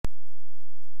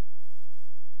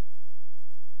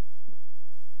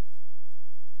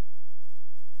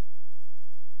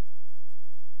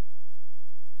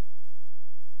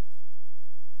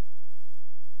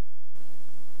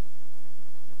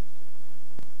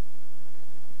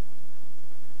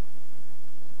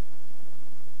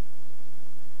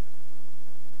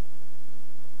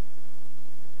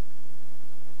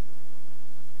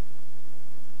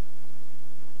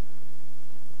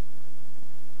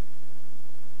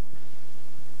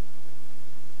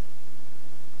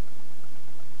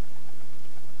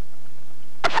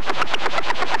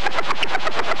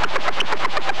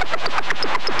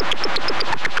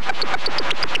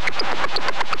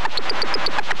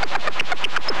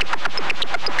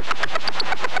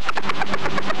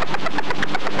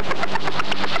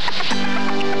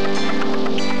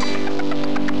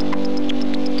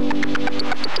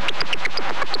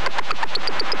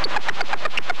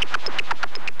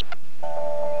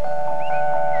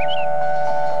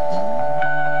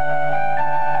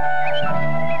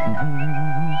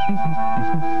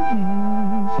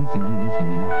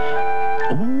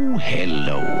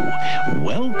hello.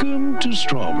 Welcome to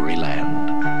Strawberry Land.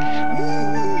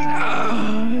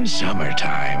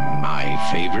 Summertime, my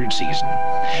favorite season.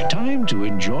 Time to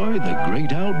enjoy the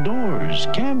great outdoors,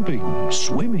 camping,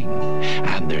 swimming.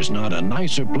 And there's not a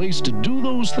nicer place to do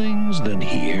those things than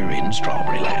here in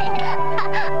Strawberry Land.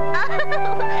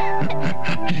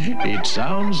 It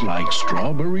sounds like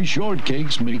Strawberry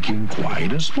Shortcake's making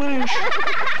quite a splash.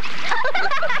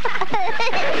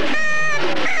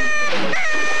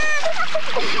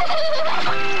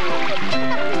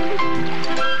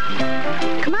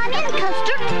 Come on in,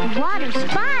 Custard. The water's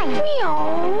fine.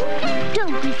 Meow.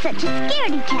 Don't be such a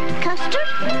scaredy cat, Custard.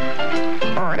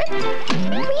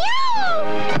 Meow.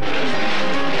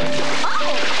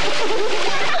 Oh!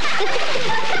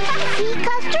 See,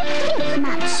 Custard? It's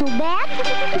not so bad.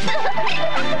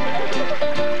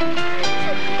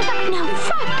 Now,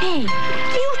 Frogpig,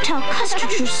 you tell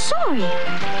Custard you're sorry.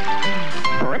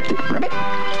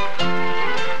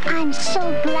 I'm so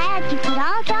glad you could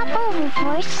all drop over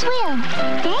for a swim.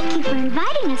 Thank you for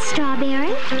inviting us,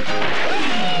 Strawberry.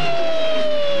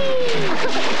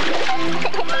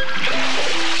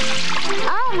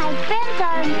 All my friends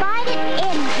are invited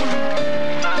anytime.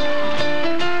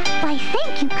 Why,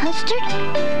 thank you, Custard.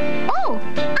 Oh,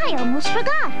 I almost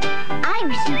forgot. I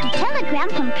received a telegram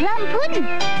from Plum Pudding.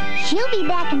 She'll be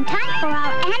back in time for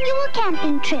our annual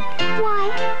camping trip. Why,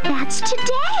 that's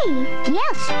today.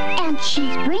 Yes, and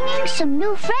she's bringing some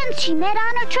new friends she met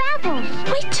on her travels.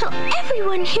 Wait till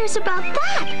everyone hears about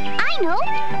that. I know.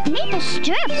 Maple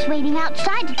Stirrup's waiting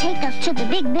outside to take us to the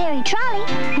Big Berry Trolley,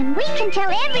 and we can tell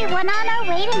everyone on our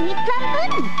way to meet Plum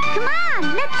Pudding. Come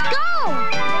on, let's go!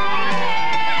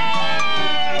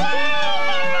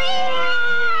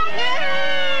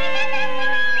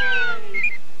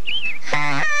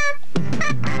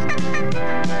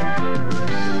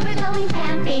 We're going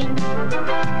camping.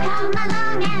 Come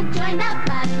along and join the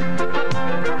fun.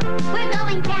 We're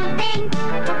going camping.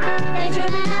 There's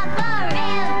room enough for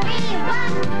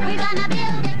everyone. We're gonna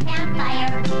build a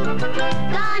campfire.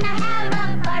 Gonna have a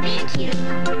barbecue.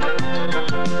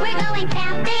 We're going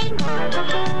camping.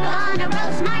 Gonna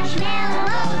roast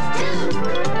marshmallows too.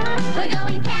 We're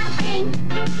going camping.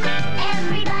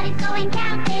 Everybody's going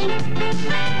camping.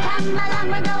 Come along,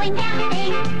 we're going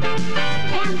camping.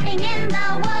 Camping in the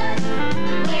woods.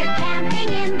 We're camping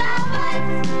in the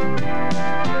woods.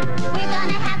 We're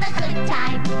gonna have a good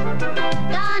time.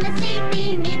 Gonna sleep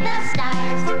beneath the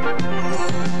stars.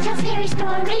 Tell scary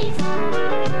stories.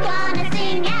 Gonna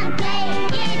sing and play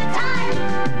guitar.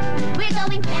 We're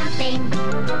going camping.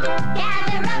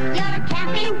 Gather up your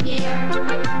camping gear.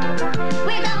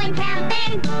 We're going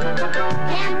camping.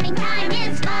 Camping time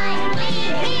is finally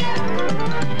here.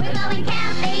 We're going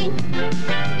camping.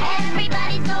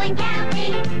 Everybody's going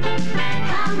camping.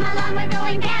 Come along, we're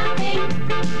going camping.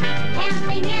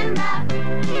 Camping in the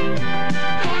woods.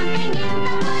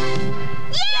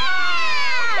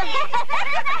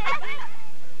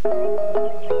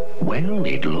 Well,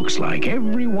 it looks like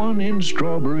everyone in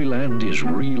Strawberry Land is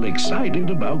real excited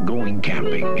about going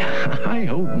camping. I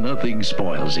hope nothing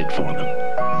spoils it for them.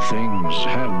 Things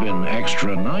have been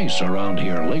extra nice around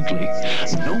here lately.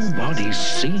 Nobody's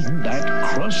seen that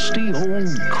crusty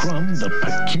old crumb, the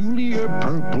peculiar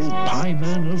purple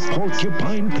pieman of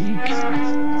Porcupine Peak.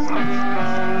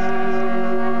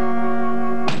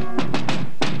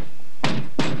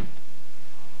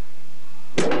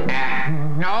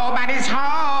 Nobody's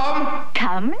home.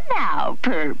 Come now,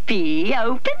 Perpy,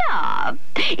 open up.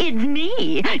 It's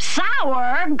me,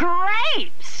 Sour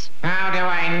Grapes. How do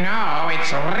I know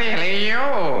it's really you?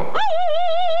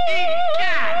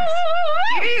 Cats!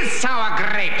 It is Sour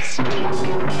Grapes.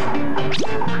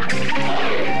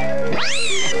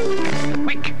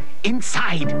 Quick,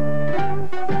 inside.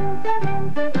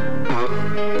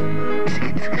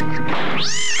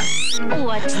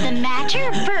 What's the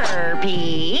matter,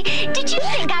 Perpy? Did you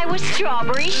think I was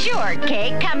Strawberry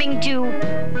Shortcake coming to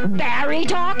Barry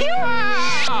talk you?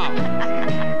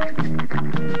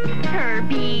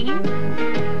 Perpy?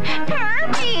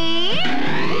 Perpy?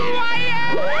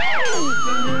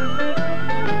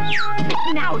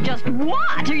 Now just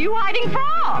what are you hiding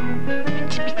from?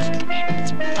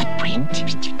 It's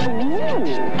footprint. Ooh.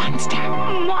 Monster.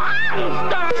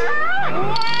 Monster?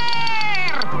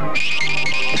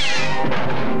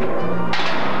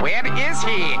 Where is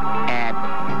he? A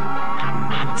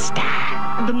monster.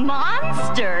 The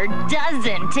monster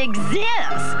doesn't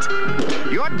exist.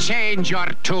 You'd change your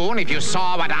tune if you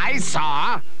saw what I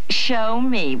saw. Show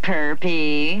me,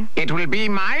 Perpy. It will be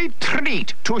my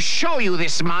treat to show you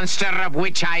this monster of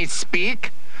which I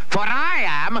speak. For I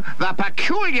am the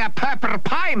peculiar purple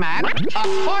pie man of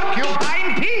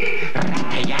Porcupine Peak.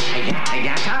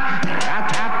 Rat-a-yatta-yatta-yatta,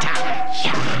 rat-a-ta.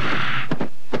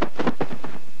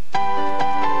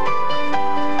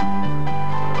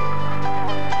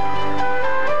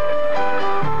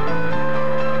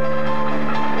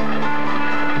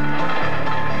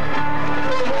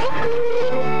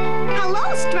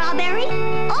 Hello, Strawberry.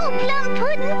 Oh, Plum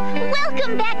Puddin',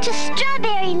 welcome back to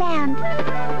Strawberry Land.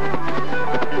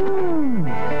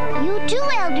 You too,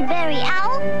 Elderberry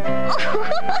Owl.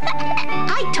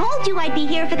 I told you I'd be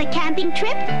here for the camping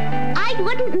trip. I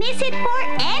wouldn't miss it for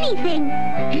anything.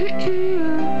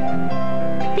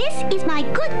 This is my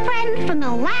good friend from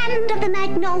the land of the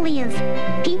Magnolias,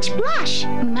 Peach Blush.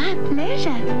 My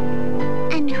pleasure.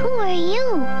 And who are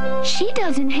you? She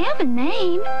doesn't have a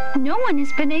name. No one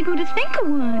has been able to think of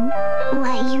one.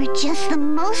 Why, you're just the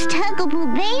most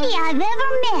huggable baby I've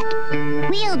ever met.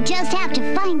 We'll just have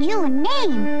to find you a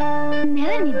name.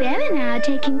 Melanie Bell and I are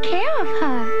taking care of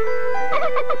her.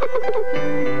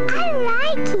 I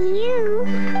like you.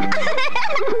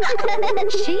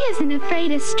 She isn't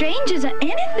afraid of strangers or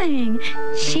anything.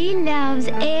 She loves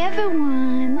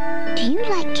everyone. Do you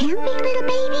like camping, little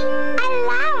baby? I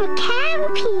love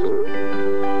camping.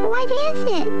 What is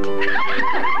it?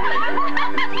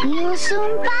 You'll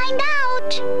soon find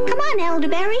out. Come on,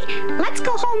 Elderberry. Let's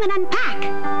go home and unpack.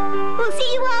 We'll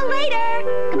see you all later.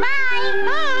 Goodbye.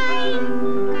 Bye.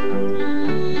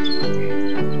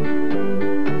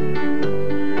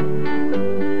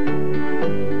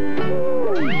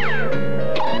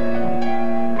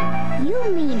 You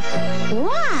mean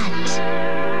what?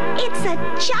 It's a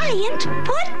giant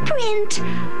footprint.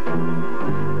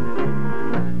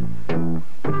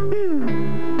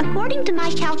 According to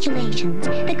my calculations,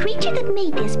 the creature that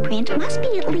made this print must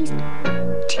be at least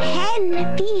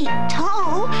 10 feet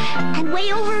tall and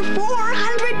weigh over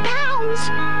 400 pounds.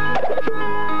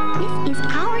 This is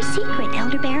our secret,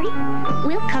 Elderberry.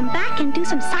 We'll come back and do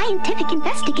some scientific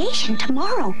investigation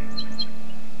tomorrow.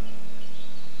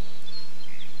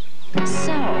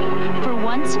 So, for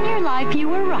once in your life, you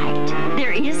were right.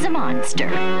 There is a monster.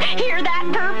 Hear that,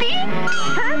 Perpy?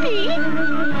 Perpy?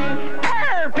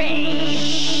 Perpy!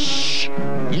 Shh!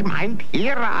 He might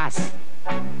hear us.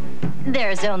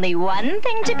 There's only one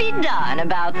thing to be done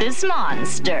about this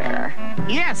monster.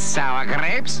 Yes, Sour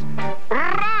Grapes.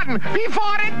 Run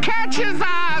before it catches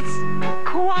us!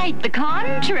 Quite the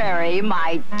contrary,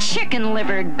 my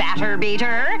chicken-livered batter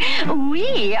beater.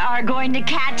 We are going to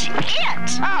catch it!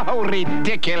 How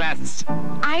ridiculous!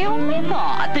 I only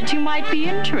thought that you might be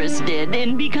interested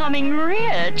in becoming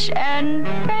rich and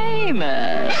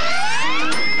famous.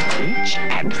 Rich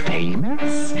and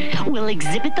famous? We'll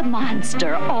exhibit the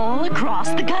monster all across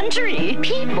the country.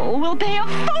 People will pay a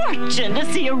fortune to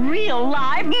see a real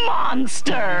live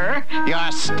monster.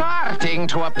 You're starting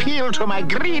to appeal to my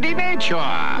greedy nature.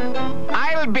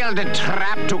 I'll build a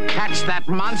trap to catch that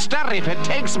monster if it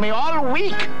takes me all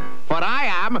week. For I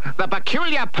am the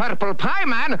peculiar purple pie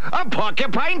man of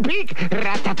Porcupine Peak.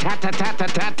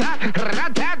 Rat-a-ta-ta-ta-ta-ta-ta,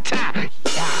 rat-a-ta.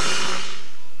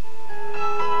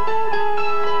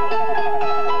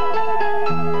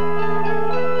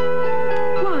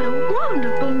 What a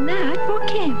wonderful night for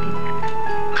camping.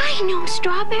 I know,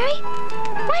 Strawberry.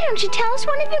 Why don't you tell us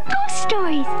one of your ghost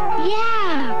stories?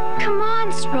 Yeah, come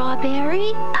on,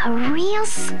 Strawberry. A real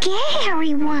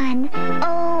scary one.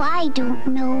 Oh, I don't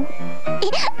know.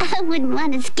 I wouldn't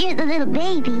want to scare the little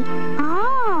baby.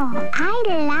 Oh, I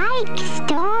like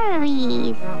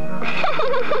stories.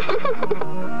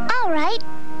 All right,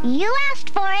 you asked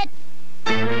for it.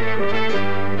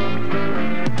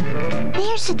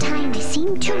 There's a time I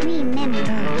seem to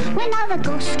remember when all the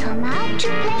ghosts come out to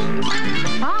play.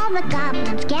 All the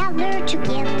goblins gather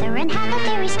together and have a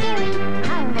very scary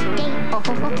holiday. Oh,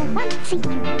 once a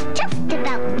year, just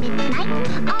about midnight,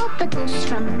 all the ghosts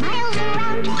from miles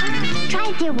around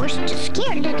try their worst to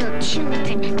scare little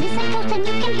children. Listen close and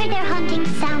you can hear their haunting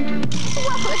sound.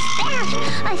 What was that?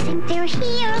 I think they're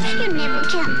here. You never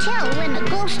can tell when a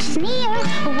ghost is near.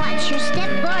 Watch your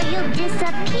step or you'll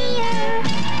disappear.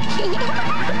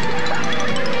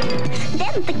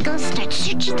 Then the ghosts start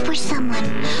searching for someone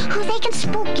who they can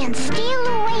spook and steal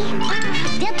away.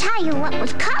 They'll tie you up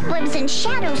with cobwebs and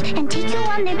shadows and take you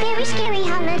on their very scary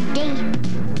holiday.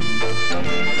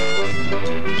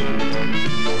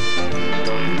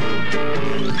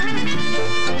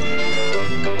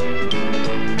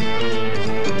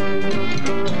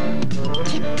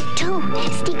 Tiptoe,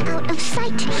 stay out of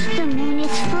sight. The moon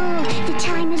is full, the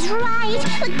time is right.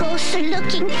 The ghosts are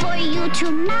looking for you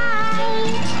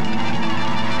tonight.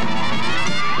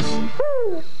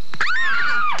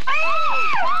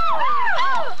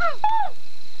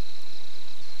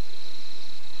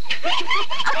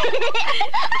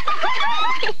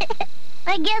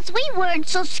 I guess we weren't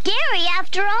so scary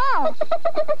after all.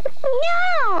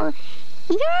 No,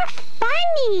 you're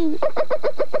funny.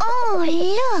 Oh,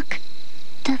 look.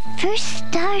 The first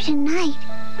star tonight.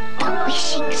 The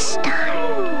wishing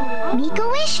star. Make a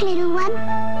wish, little one.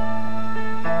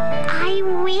 I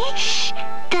wish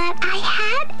that I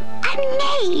had a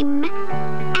name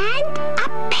and a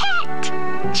pet,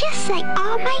 just like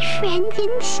all my friends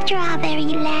in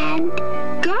Strawberry Land.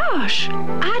 Gosh,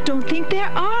 I don't think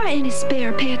there are any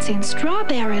spare pets in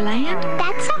Strawberry Land.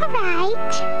 That's all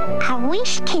right. A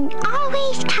wish can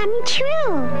always come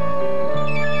true.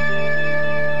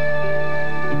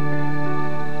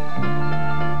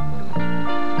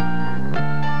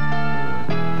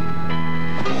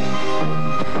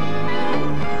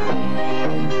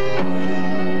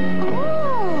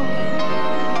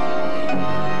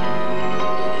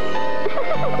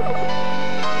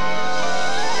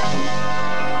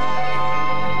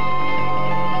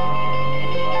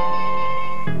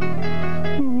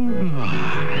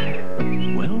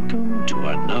 Welcome to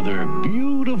another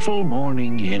beautiful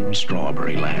morning in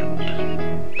Strawberry Land.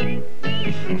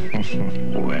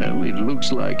 Well, it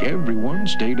looks like everyone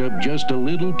stayed up just a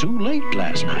little too late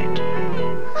last night.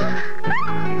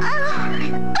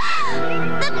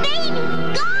 The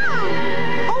baby's gone.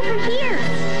 Over here.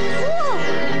 Look.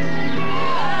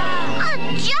 A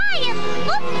giant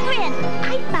footprint.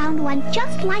 I found one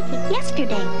just like it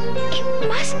yesterday. It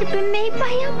must have been made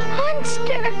by a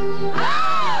monster.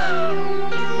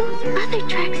 Those other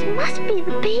tracks must be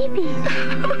the baby's.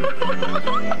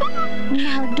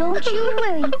 Now, don't you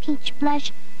worry, Peach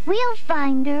Blush. We'll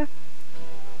find her.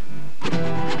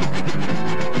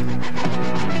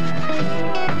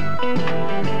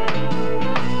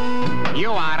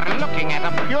 You are looking at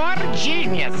a pure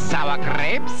genius, Sour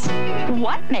Grapes.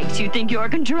 What makes you think your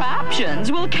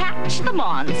contraptions will catch the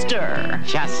monster?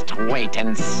 Just wait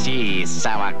and see,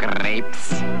 Sour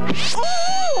Grapes.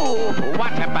 Ooh!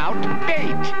 What about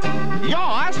bait?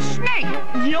 Your snake!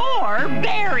 Your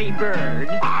berry bird.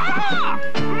 Ah!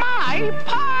 My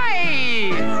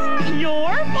pies! Your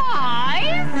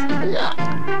pies?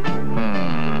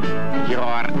 You're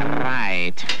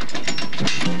right.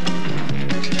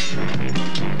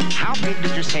 How big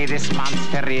did you say this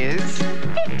monster is?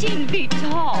 15 feet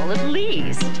tall at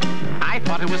least. I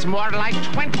thought it was more like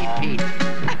 20 feet.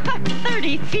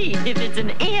 30 feet if it's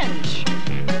an inch.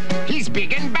 He's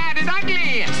big and bad and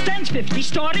ugly. Stands 50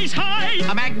 stories high.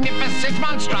 A magnificent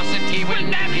monstrosity will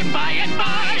nab him by and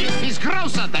by. He's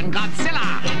grosser than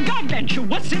Godzilla.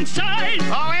 Gargantuous in size.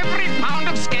 Oh, every pound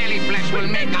of scaly flesh will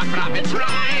make our profits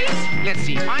rise. Let's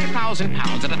see, 5,000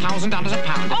 pounds at $1,000 a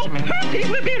pound. Oh, Perky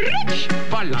will be rich.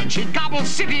 For lunch he gobbles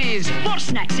cities. For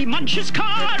snacks he munches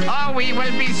cars. Oh, we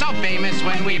will be so famous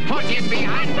when we put him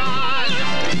behind bars.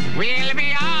 We'll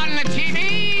be on the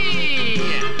TV.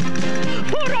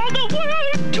 For all the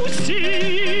world to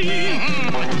see.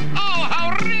 Oh,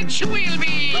 how rich we'll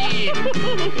be.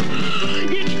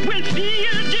 It will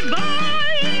feel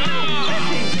divine.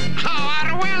 How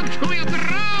our wealth will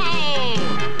grow.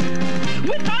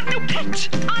 With our new pet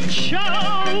on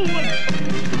show.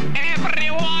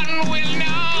 Everyone will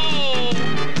know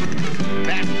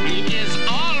that he is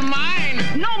all mine.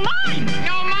 No mine.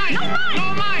 No mine. No mine.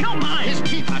 No mine. No mine. His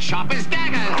teeth are sharp as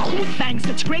daggers. With fangs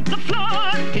that scrape the floor.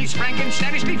 He's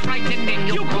Frankensteinishly frightening.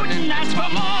 You couldn't ask for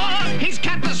more. He's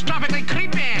catastrophically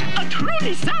creepy. A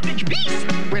truly savage beast.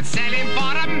 We'll sell him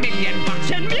for $1 million.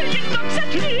 $10 million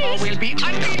at least. We'll be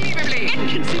unbelievably,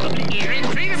 Inconceivably.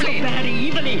 irretrievably, So very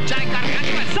evilly.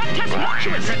 gigantic, Fantastic.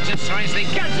 preposterously,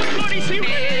 Gloriously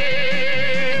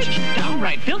rich.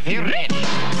 Downright filthy rich.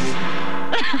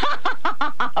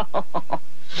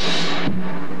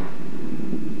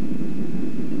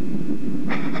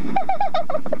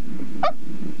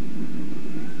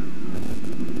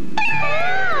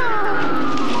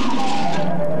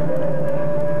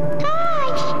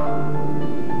 Gosh,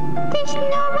 there's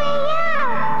no way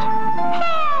out.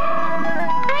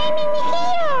 Help! I'm in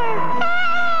here.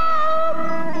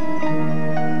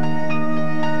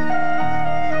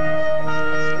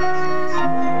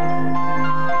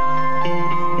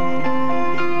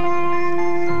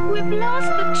 We've lost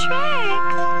the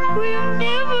tracks. We'll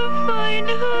never find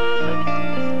her.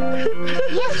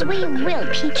 Yes, we will,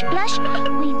 Peach Blush.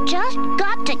 We've just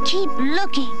got to keep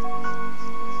looking.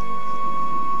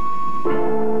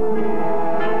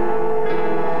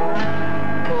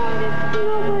 What if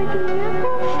nobody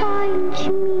ever finds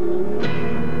me?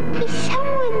 Is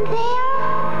someone there?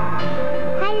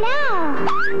 Hello?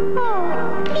 Oh,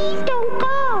 please don't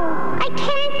go. I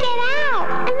can't get out,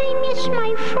 and I miss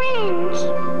my friends.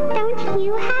 Don't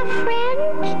you have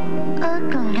friends?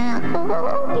 Look.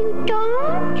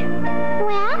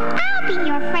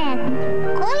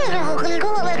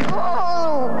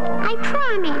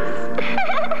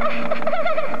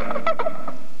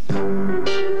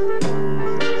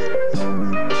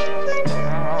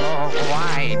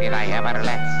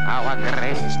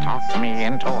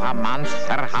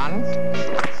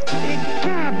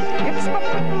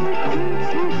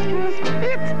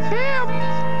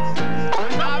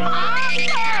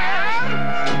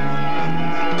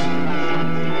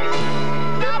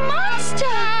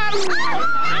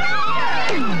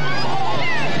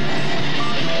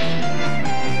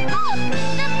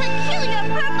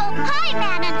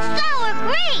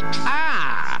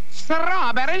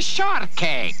 is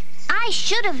Shortcake. I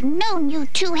should have known you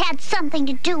two had something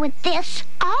to do with this.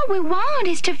 All we want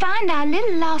is to find our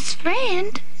little lost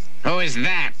friend. Who is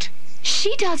that?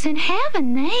 She doesn't have a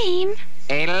name.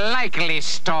 A likely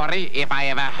story, if I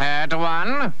ever heard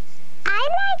one. I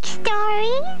like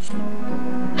stories.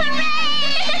 Hooray!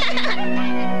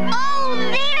 Oh,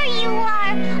 there you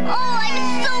are. Oh,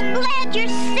 I'm so glad you're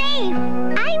safe.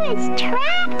 I was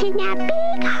trapped in that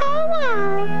big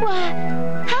hole. Why,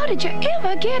 how did you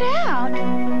ever get out?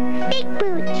 Big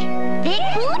Boot. Big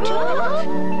Boot?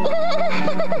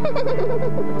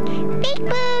 Big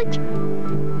Boot.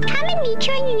 Come and meet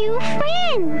your new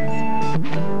friends.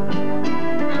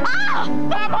 Ah!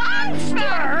 The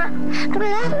monster!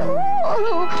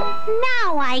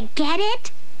 Now I get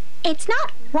it. It's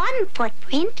not one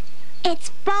footprint.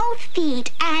 It's both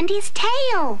feet and his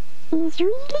tail. He's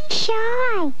really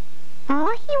shy.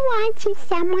 All he wants is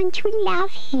someone to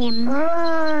love him.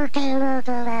 I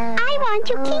want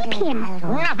to keep him.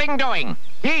 Nothing doing.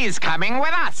 He's coming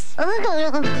with us.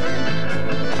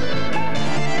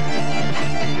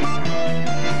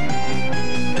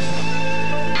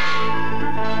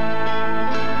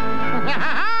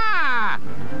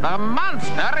 The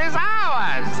monster is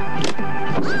ours.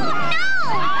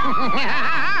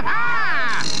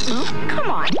 Come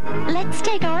on, let's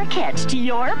take our catch to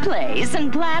your place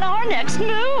and plan our next move.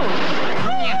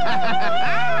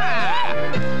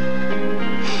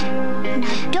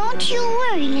 Now don't you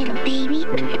worry, little baby.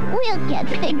 We'll get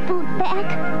Big Boot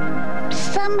back.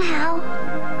 Somehow.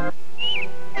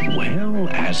 Well,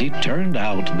 as it turned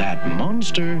out, that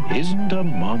monster isn't a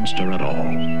monster at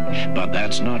all. But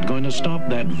that's not going to stop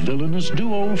that villainous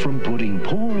duo from putting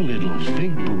poor little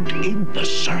Big Boot in the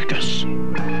circus.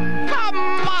 The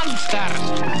monster!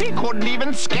 He couldn't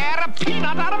even scare a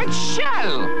peanut out of its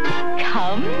shell.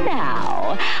 Come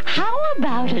now, how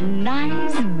about a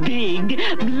nice, big,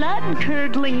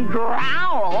 blood-curdling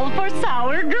growl for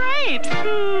sour grapes?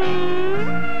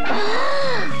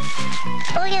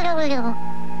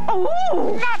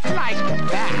 Oh, not like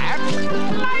that.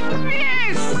 Like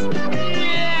this.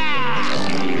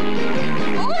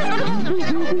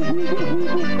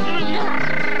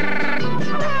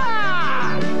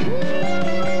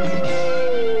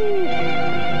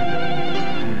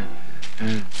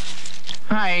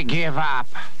 I give up.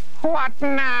 What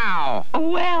now?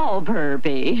 Well,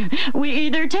 Perpy, we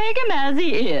either take him as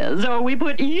he is, or we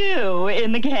put you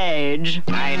in the cage.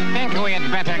 I think we had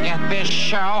better get this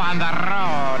show on the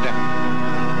road.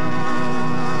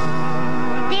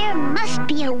 There must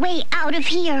be a way out of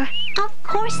here. Of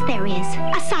course there is.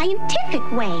 A scientific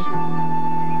way.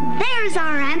 There's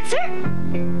our answer.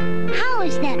 How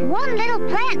is that one little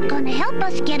plant going to help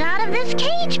us get out of this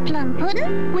cage, Plum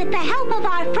Puddin'? With the help of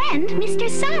our friend, Mr.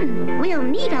 Sun, we'll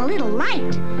need a little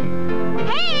light.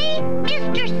 Hey,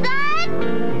 Mr.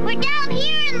 Sun! We're down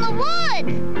here in the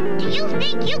woods. Do you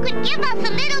think you could give us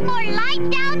a little more light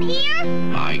down here?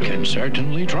 I can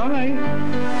certainly try.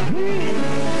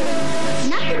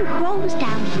 Nothing grows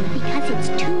down here because it's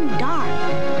too dark.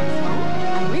 So,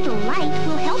 a little light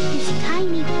will help this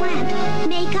tiny plant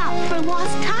make up for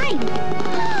lost time.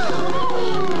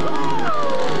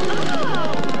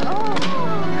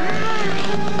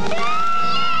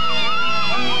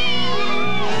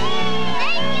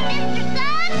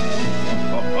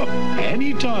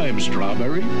 Anytime,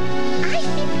 Strawberry. I've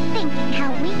been thinking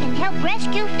how we can help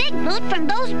rescue Big Boot from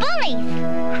those bullies.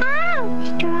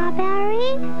 How,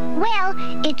 Strawberry? Well,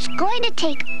 it's going to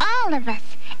take all of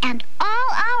us and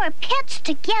all our pets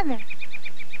together.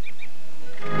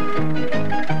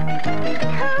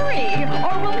 Hurry,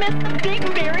 or we'll miss the Big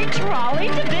Berry Trolley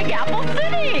to Big Apple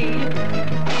City.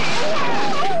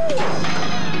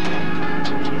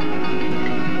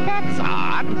 That's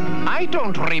odd. I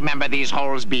don't remember these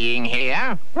holes being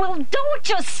here. Well, don't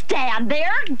just stand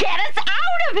there. Get us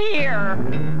out of here.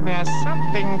 There's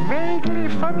something vaguely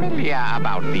familiar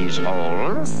about these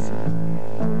holes.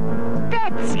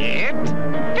 That's it.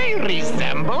 They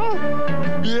resemble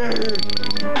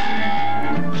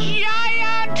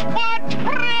giant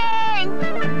footprints!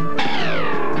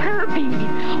 Herbie,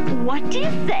 what do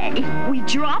you say we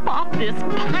drop off this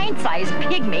pint-sized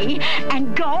pygmy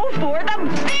and go for the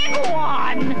big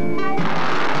one?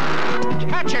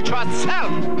 Catch it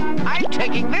yourself. I'm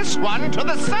taking this one to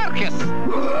the circus.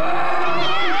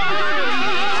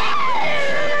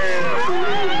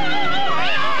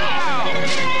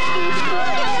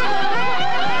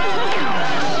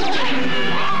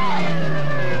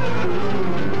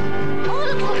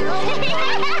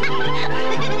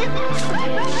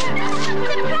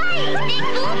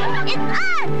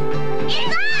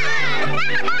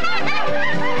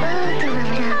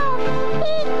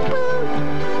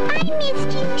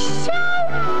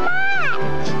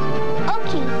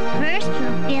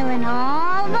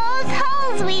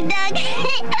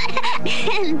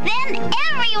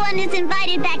 everyone is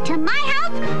invited back to my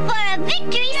house for a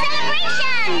victory celebration!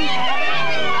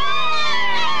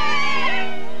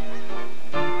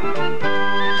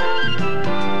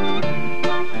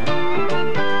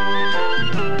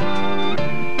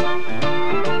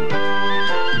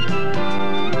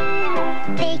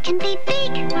 They can be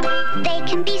big, they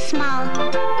can be small.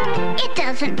 It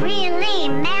doesn't really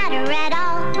matter at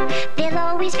all. They'll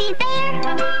always be there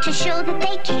to show that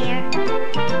they care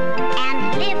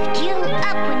and lift you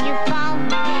up when you fall.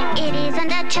 It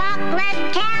isn't a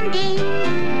chocolate candy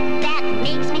that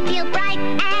makes me feel bright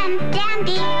and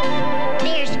dandy.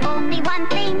 There's only one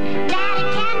thing that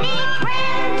it can be.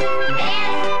 Friends,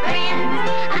 best friends.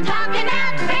 I'm talking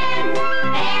about friends,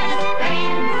 best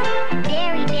friends.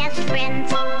 Very best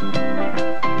friends.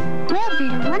 Well,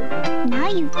 little one, now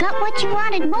you've got what you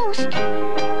wanted most.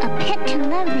 A pet to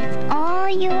love that's all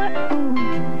your own.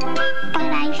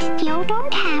 But I still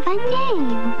don't have a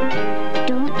name.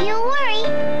 Don't you worry.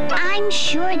 I'm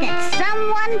sure that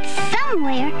someone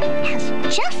somewhere has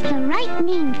just the right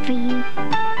name for you.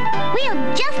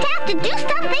 We'll just have to do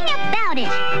something about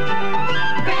it.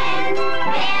 Friends,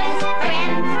 best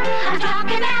friends. I'm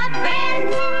talking about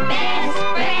friends, best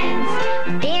friends.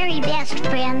 Very best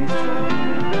friends.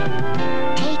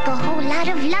 Take a whole lot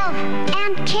of love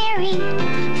and caring.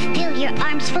 Fill your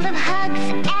arms full of hugs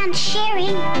and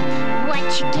sharing.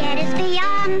 What you get is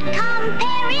beyond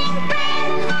comparing.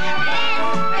 Friends,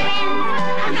 best friends.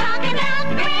 I'm talking about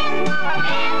friends,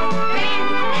 best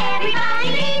friends. Everybody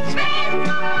needs friends,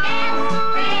 best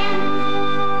friends.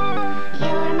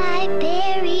 You're my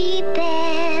very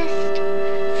best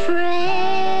friends.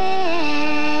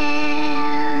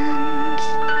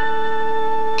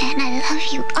 And I love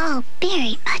you all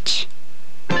very much.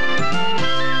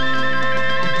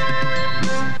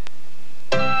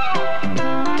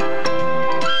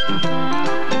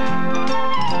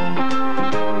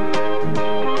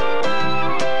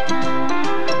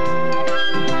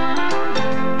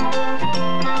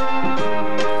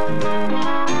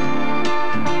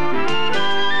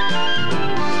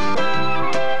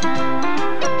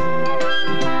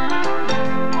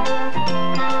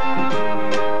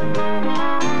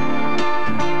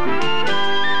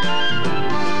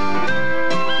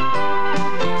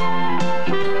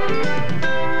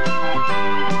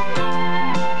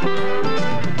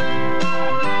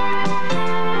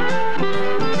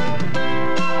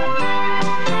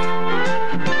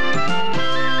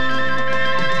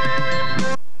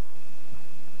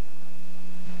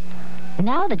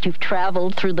 Now that you've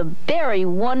traveled through the very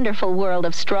wonderful world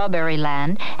of Strawberry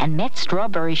Land and met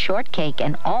Strawberry Shortcake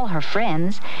and all her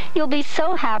friends, you'll be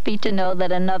so happy to know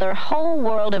that another whole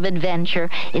world of adventure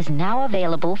is now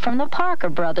available from the Parker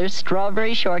Brothers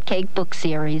Strawberry Shortcake book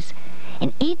series.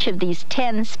 In each of these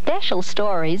 10 special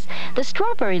stories, the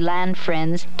Strawberry Land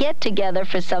friends get together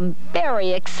for some very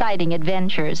exciting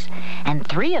adventures. And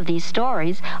 3 of these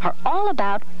stories are all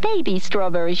about baby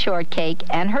Strawberry Shortcake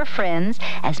and her friends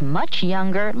as much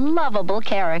younger, lovable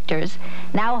characters.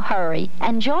 Now hurry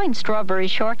and join Strawberry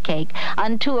Shortcake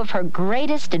on 2 of her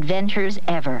greatest adventures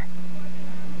ever.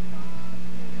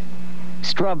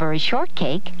 Strawberry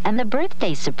Shortcake and the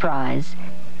Birthday Surprise,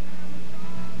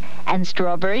 and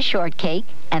Strawberry Shortcake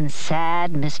and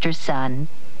Sad Mr. Sun.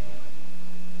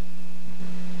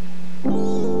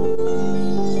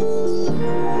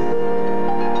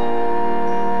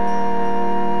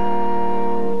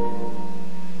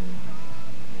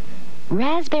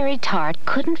 Raspberry Tart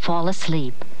couldn't fall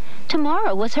asleep.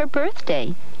 Tomorrow was her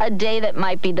birthday, a day that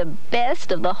might be the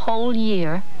best of the whole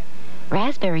year.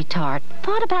 Raspberry Tart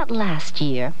thought about last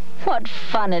year. What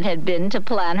fun it had been to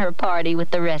plan her party with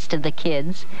the rest of the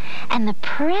kids. And the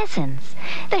presents.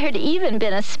 There had even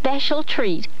been a special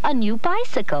treat, a new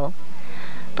bicycle.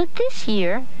 But this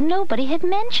year, nobody had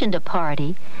mentioned a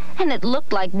party, and it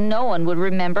looked like no one would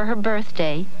remember her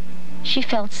birthday. She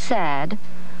felt sad.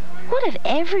 What if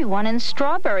everyone in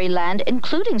Strawberry Land,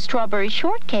 including Strawberry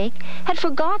Shortcake, had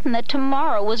forgotten that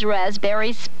tomorrow was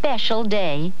Raspberry's special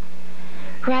day?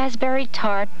 Raspberry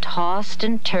Tart tossed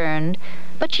and turned,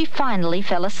 but she finally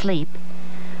fell asleep.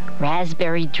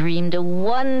 Raspberry dreamed a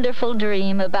wonderful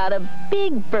dream about a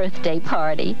big birthday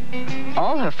party.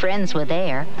 All her friends were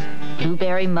there.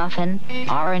 Blueberry Muffin,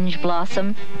 Orange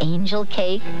Blossom, Angel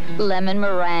Cake, Lemon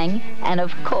Meringue, and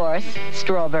of course,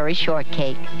 Strawberry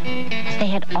Shortcake. They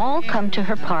had all come to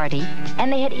her party,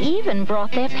 and they had even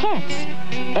brought their pets.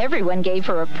 Everyone gave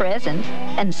her a present,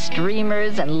 and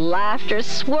streamers and laughter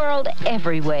swirled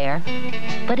everywhere.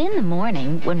 But in the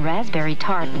morning, when Raspberry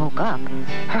Tart woke up,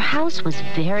 her house was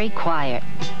very quiet.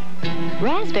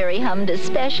 Raspberry hummed a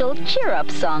special cheer-up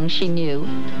song she knew,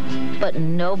 but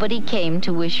nobody came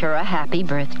to wish her a happy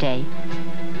birthday.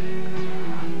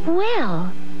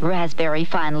 "Well," Raspberry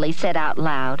finally said out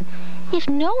loud, "if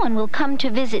no one will come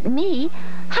to visit me,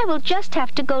 I will just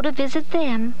have to go to visit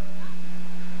them."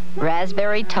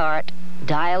 Raspberry Tart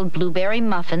dialed Blueberry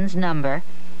Muffin's number.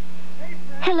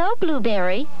 "Hello,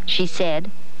 Blueberry," she said.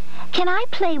 "Can I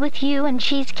play with you and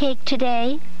Cheesecake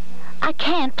today?" "I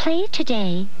can't play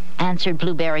today," answered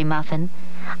Blueberry Muffin.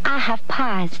 "I have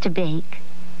pies to bake."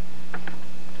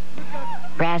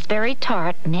 Raspberry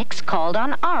Tart next called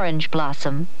on Orange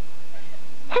Blossom.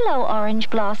 "Hello, Orange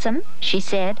Blossom," she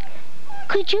said.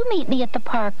 "Could you meet me at the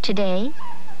park today?"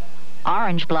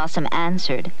 Orange Blossom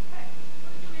answered,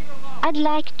 "I'd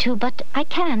like to, but I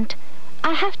can't.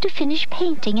 I have to finish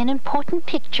painting an important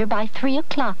picture by 3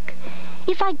 o'clock.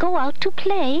 If I go out to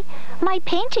play, my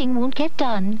painting won't get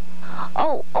done."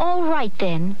 "Oh, all right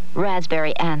then,"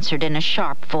 Raspberry answered in a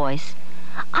sharp voice.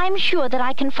 "I'm sure that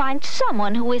I can find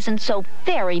someone who isn't so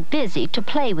very busy to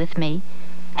play with me."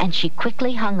 And she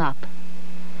quickly hung up.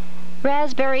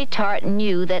 Raspberry Tart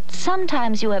knew that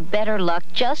sometimes you have better luck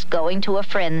just going to a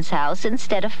friend's house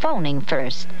instead of phoning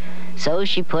first. So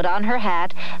she put on her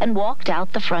hat and walked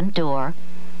out the front door.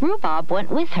 Rhubarb went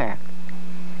with her.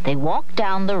 They walked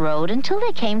down the road until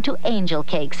they came to Angel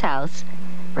Cake's house.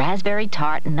 Raspberry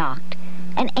Tart knocked,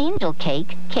 and Angel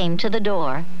Cake came to the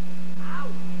door.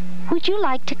 "Would you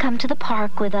like to come to the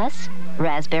park with us?"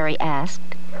 Raspberry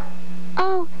asked.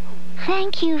 "Oh,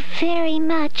 thank you very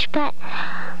much, but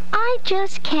I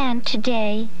just can't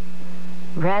today."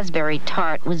 Raspberry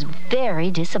Tart was very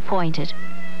disappointed.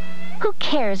 "Who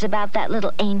cares about that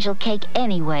little Angel Cake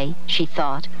anyway?" she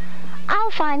thought.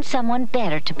 "I'll find someone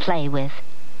better to play with."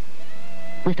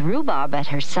 With Rhubarb at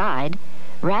her side,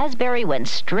 Raspberry went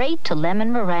straight to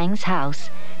Lemon Meringue's house.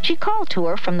 She called to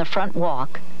her from the front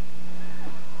walk.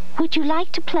 "Would you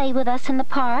like to play with us in the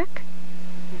park?"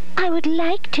 "I would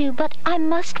like to, but I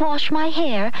must wash my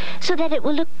hair so that it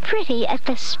will look pretty at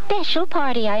the special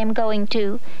party I am going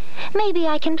to. Maybe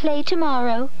I can play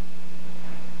tomorrow."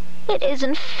 "It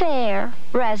isn't fair,"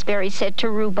 Raspberry said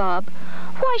to Rhubarb.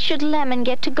 "Why should Lemon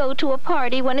get to go to a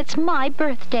party when it's my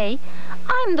birthday?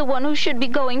 I'm the one who should be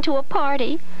going to a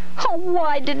party. Oh,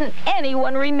 why didn't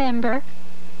anyone remember?"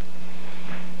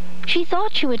 She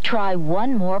thought she would try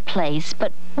one more place,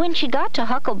 but when she got to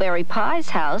Huckleberry Pie's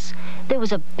house, there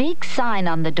was a big sign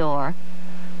on the door,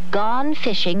 "Gone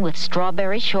Fishing with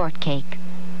Strawberry Shortcake."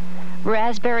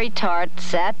 Raspberry Tart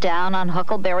sat down on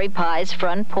Huckleberry Pie's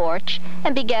front porch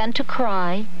and began to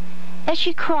cry. As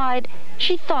she cried,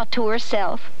 she thought to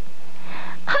herself,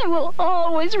 "I will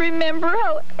always remember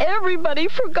how everybody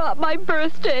forgot my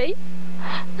birthday.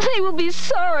 They will be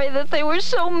sorry that they were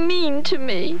so mean to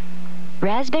me."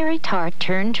 Raspberry Tart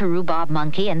turned to Rhubarb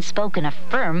Monkey and spoke in a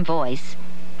firm voice.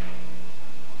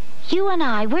 "You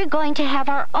and we're going to have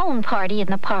our own party in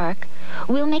the park.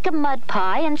 We'll make a mud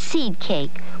pie and seed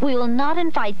cake. We will not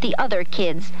invite the other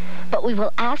kids, but we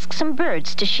will ask some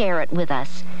birds to share it with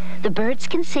us. The birds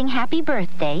can sing happy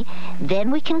birthday,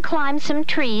 then we can climb some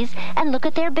trees and look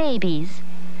at their babies."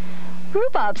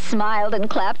 Rhubarb smiled and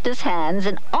clapped his hands,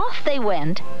 and off they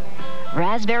went.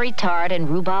 Raspberry Tart and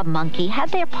Rhubarb Monkey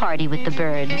had their party with the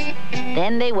birds.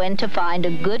 Then they went to find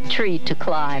a good tree to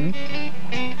climb.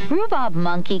 Rhubarb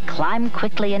Monkey climbed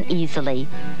quickly and easily.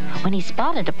 When he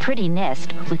spotted a pretty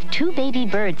nest with 2 baby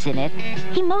birds in it,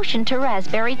 he motioned to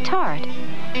Raspberry Tart.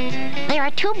 "There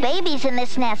are 2 babies in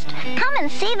this nest. Come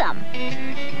and see them."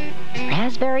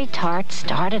 Raspberry Tart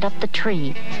started up the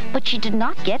tree, but she did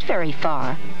not get very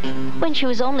far. When she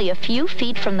was only a few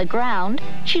feet from the ground,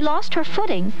 she lost her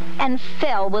footing and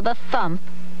fell with a thump.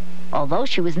 Although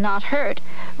she was not hurt,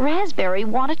 Raspberry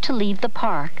wanted to leave the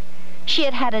park. She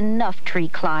had had enough tree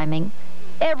climbing.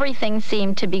 Everything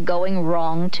seemed to be going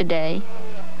wrong today.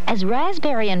 As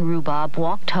Raspberry and Rhubarb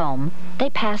walked home, they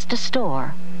passed a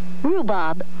store.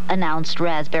 "Rhubarb," announced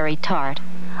Raspberry Tart,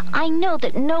 "I know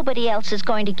that nobody else is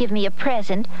going to give me a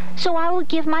present, so I will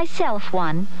give myself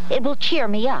one. It will cheer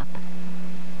me up."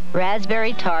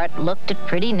 Raspberry Tart looked at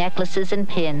pretty necklaces and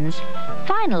pins.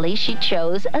 Finally, she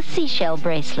chose a seashell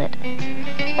bracelet.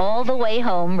 All the way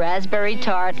home, Raspberry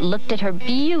Tart looked at her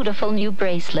beautiful new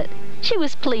bracelet. She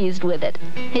was pleased with it.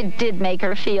 It did make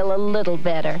her feel a little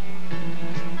better.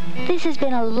 "This has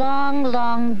been a long,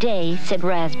 long day," said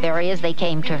Raspberry as they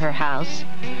came to her house.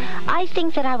 "I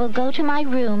think that I will go to my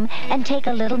room and take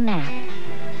a little nap."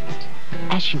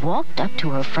 As she walked up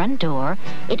to her front door,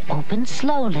 it opened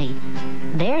slowly.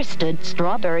 There stood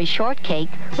Strawberry Shortcake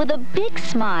with a big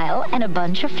smile and a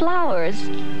bunch of flowers.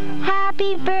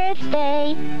 "Happy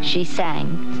birthday," she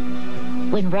sang.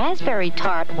 When Raspberry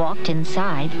Tart walked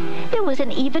inside, there was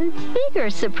an even bigger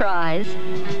surprise.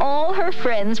 All her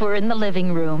friends were in the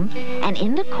living room, and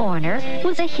in the corner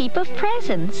was a heap of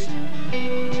presents.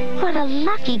 What a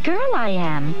lucky girl I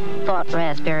am, thought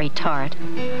Raspberry Tart.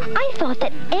 I thought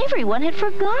that everyone had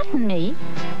forgotten me,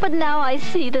 but now I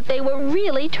see that they were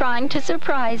really trying to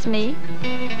surprise me.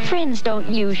 Friends don't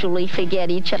usually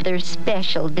forget each other's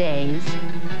special days.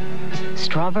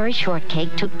 Strawberry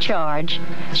Shortcake took charge.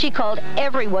 She called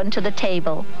everyone to the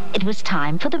table. It was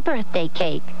time for the birthday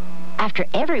cake. After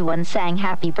everyone sang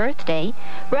happy birthday,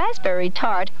 Raspberry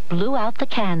Tart blew out the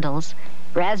candles.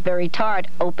 Raspberry Tart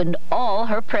opened all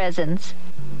her presents.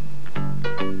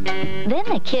 Then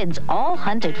the kids all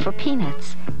hunted for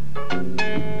peanuts.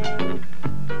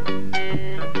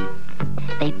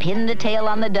 They pinned the tail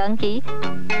on the donkey.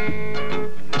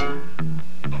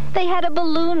 They had a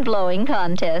balloon blowing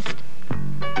contest.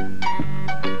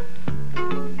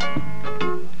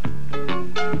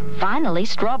 Finally,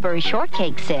 Strawberry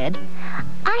Shortcake said,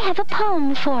 I have a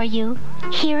poem for you.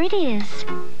 Here it is.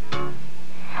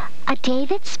 A day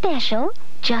that's special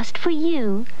just for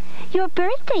you. Your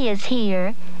birthday is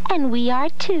here, and we are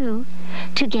too.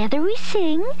 Together we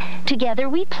sing, together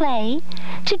we play,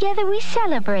 together we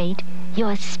celebrate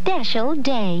your special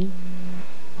day.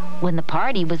 When the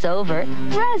party was over,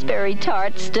 Raspberry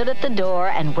Tart stood at the door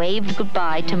and waved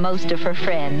goodbye to most of her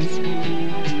friends.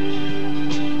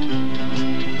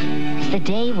 The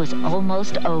day was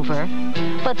almost over,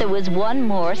 but there was one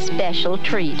more special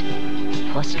treat.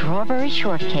 For Strawberry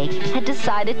Shortcake had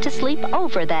decided to sleep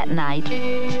over that night.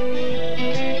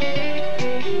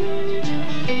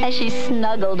 As she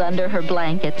snuggled under her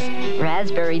blankets,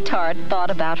 Raspberry Tart thought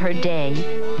about her day.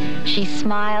 She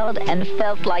smiled and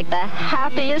felt like the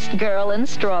happiest girl in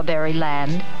Strawberry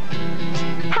Land.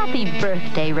 Happy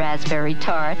birthday, Raspberry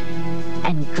Tart,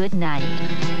 and good night.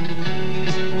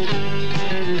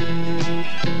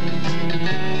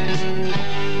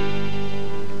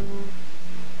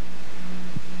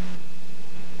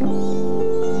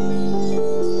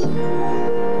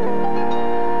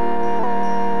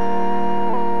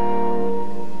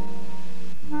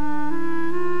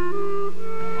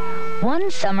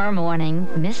 One summer morning,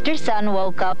 Mr. Sun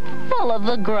woke up full of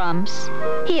the grumps.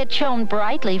 He had shone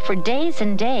brightly for days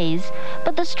and days,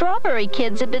 but the strawberry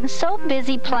kids had been so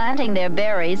busy planting their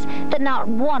berries that not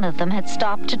one of them had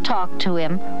stopped to talk to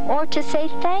him or to say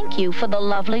thank you for the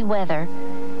lovely weather.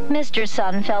 Mr.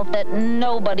 Sun felt that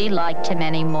nobody liked him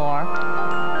anymore.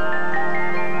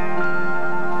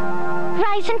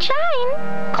 Rise and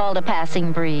shine, called a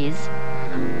passing breeze.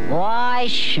 Why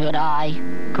should I?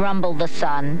 Grumbled the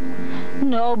sun.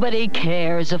 Nobody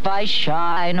cares if I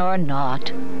shine or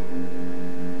not.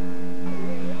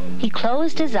 He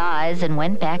closed his eyes and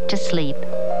went back to sleep.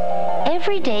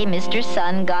 Every day Mr.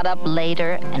 Sun got up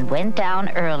later and went down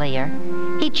earlier.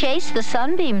 He chased the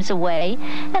sunbeams away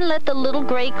and let the little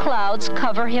gray clouds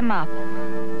cover him up.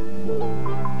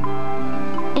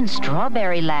 In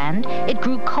Strawberry Land, it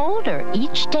grew colder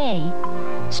each day.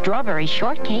 Strawberry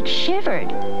Shortcake shivered.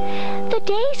 The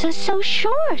days are so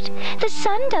short. The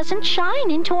sun doesn't shine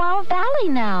into our valley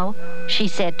now, she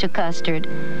said to Custard.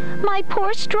 My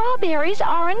poor strawberries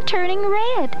aren't turning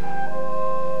red.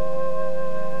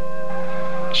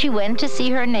 She went to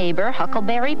see her neighbor,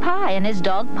 Huckleberry Pie, and his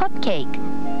dog, Pupcake.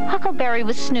 Huckleberry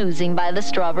was snoozing by the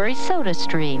strawberry soda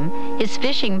stream, his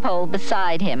fishing pole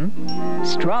beside him.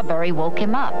 Strawberry woke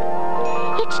him up.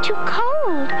 It's too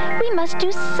cold. We must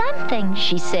do something,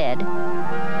 she said.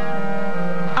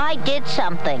 I did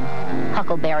something,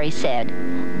 Huckleberry said.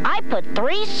 I put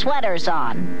 3 sweaters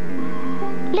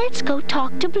on. Let's go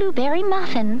talk to Blueberry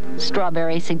Muffin,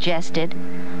 Strawberry suggested.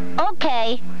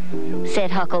 Okay,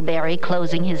 said Huckleberry,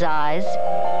 closing his eyes.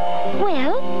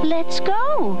 Well, let's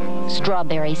go,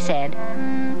 Strawberry said.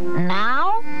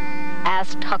 Now?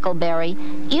 Asked Huckleberry.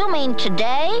 You mean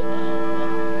today?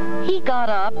 He got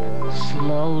up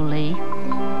slowly.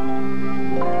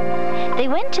 They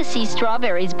went to see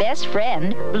Strawberry's best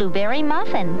friend, Blueberry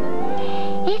Muffin.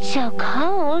 It's so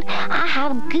cold, I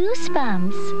have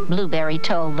goosebumps, Blueberry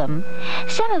told them.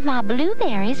 Some of my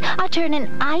blueberries are turning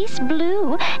ice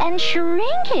blue and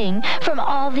shrinking from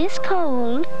all this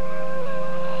cold.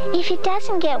 If it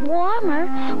doesn't get warmer,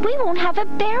 we won't have a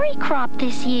berry crop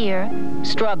this year,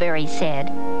 Strawberry said.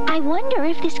 I wonder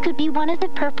if this could be one of the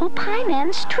Purple Pie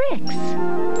Man's tricks.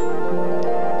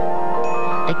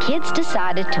 The kids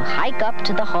decided to hike up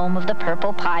to the home of the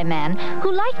Purple Pie Man,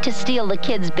 who liked to steal the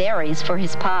kids' berries for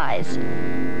his pies.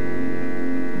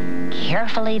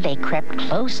 Carefully, they crept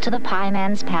close to the Pie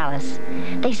Man's palace.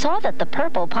 They saw that the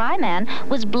purple Pie Man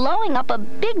was blowing up a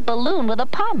big balloon with a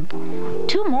pump.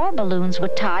 2 more balloons were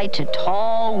tied to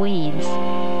tall weeds.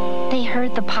 They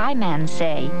heard the Pie Man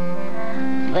say,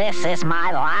 "This is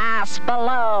my last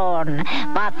balloon,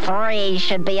 but 3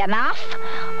 should be enough.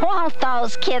 Won't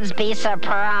those kids be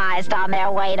surprised on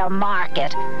their way to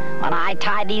market? When I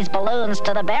tie these balloons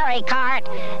to the berry cart,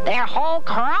 their whole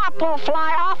crop will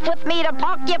fly off with me to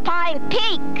Porcupine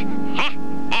Peak."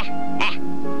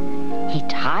 He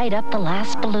tied up the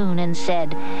last balloon and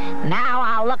said, "Now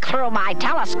I'll look through my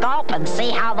telescope and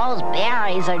see how those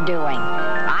berries are doing.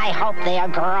 I hope they are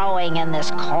growing in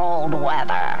this cold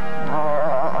weather."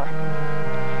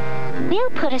 "We'll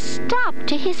put a stop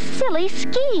to his silly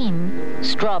scheme,"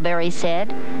 Strawberry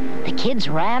said. The kids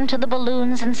ran to the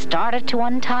balloons and started to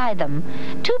untie them.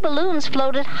 2 balloons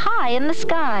floated high in the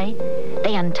sky.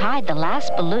 They untied the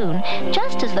last balloon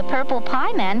just as the purple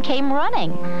Pie Man came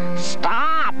running.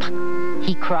 "Stop!"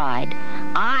 he cried.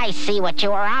 "I see what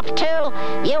you are up to.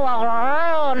 You will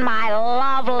ruin my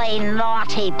lovely,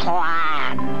 naughty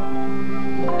plan."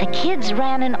 The kids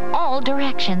ran in all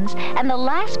directions, and the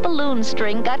last balloon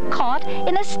string got caught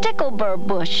in a sticklebur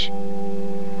bush.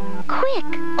 "Quick,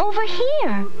 over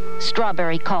here!"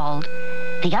 Strawberry called.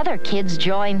 The other kids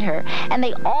joined her, and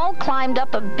they all climbed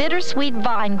up a bittersweet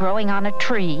vine growing on a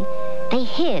tree. They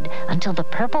hid until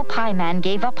the purple Pie Man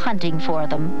gave up hunting for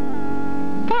them.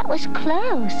 That was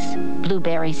close,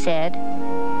 Blueberry said.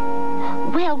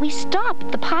 "Well, we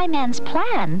stopped the Pie Man's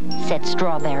plan," said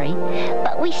Strawberry,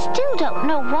 "but we still don't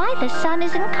know why the sun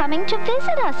isn't coming to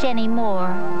visit us anymore."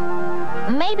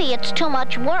 "Maybe it's too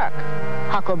much work,"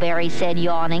 Huckleberry said,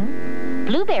 yawning.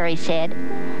 Blueberry said,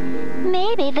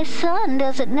 "Maybe the sun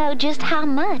doesn't know just how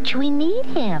much we need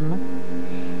him."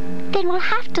 "Then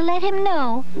we'll have to let him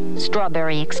know,"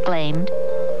 Strawberry exclaimed.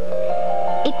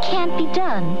 "It can't be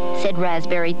done," said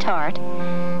Raspberry Tart.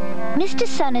 "Mr.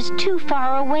 Sun is too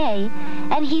far away,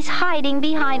 and he's hiding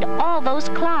behind all those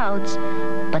clouds."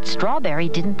 But Strawberry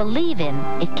didn't believe in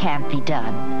 "it can't be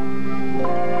done."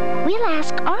 "We'll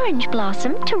ask Orange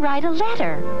Blossom to write a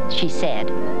letter," she said.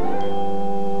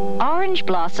 Orange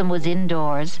Blossom was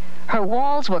indoors. Her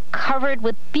walls were covered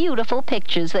with beautiful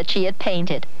pictures that she had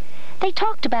painted. They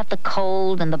talked about the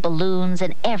cold and the balloons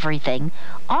and everything.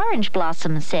 Orange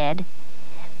Blossom said,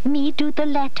 "Me do the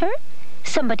letter?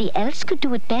 Somebody else could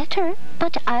do it better,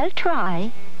 but I'll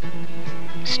try."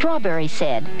 Strawberry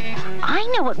said, "I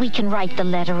know what we can write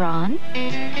the letter on."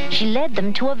 She led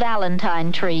them to a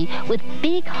valentine tree with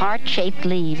big heart-shaped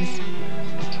leaves.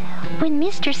 "When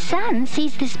Mr. Sun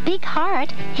sees this big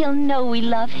heart, he'll know we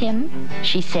love him,"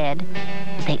 she said.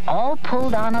 They all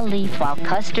pulled on a leaf while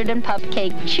Custard and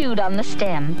Pupcake chewed on the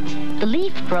stem. The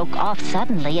leaf broke off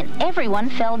suddenly and everyone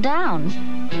fell down.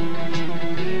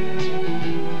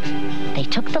 They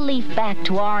took the leaf back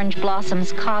to Orange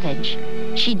Blossom's cottage.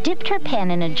 She dipped her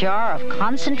pen in a jar of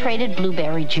concentrated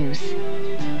blueberry juice.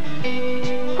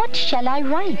 "What shall I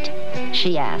write?"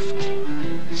 she asked.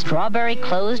 Strawberry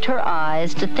closed her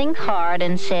eyes to think hard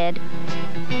and said,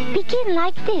 "Begin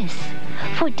like this.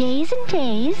 For days and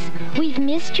days, we've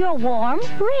missed your warm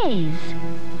rays."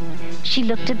 She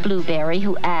looked at Blueberry,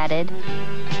 who added,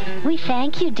 "We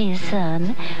thank you, dear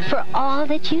Sun, for all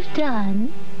that you've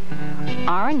done."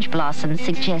 Orange Blossom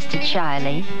suggested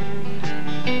shyly,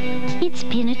 "It's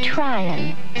been a trial."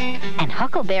 And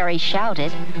Huckleberry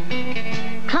shouted,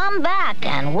 "Come back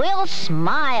and we'll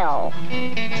smile."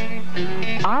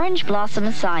 Orange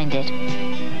Blossom signed it,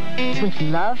 "With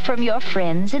love from your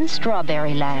friends in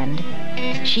Strawberry Land."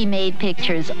 She made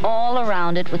pictures all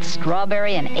around it with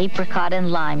strawberry and apricot and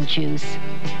lime juice.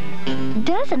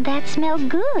 "Doesn't that smell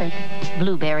good?"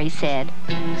 Blueberry said.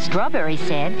 Strawberry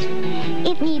said,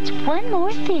 "It needs one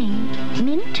more thing.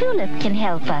 Mint Tulip can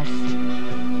help us."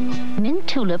 Mint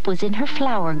Tulip was in her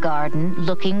flower garden,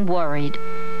 looking worried.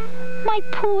 "My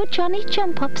poor Johnny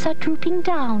Jump-Ups are drooping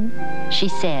down," she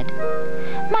said.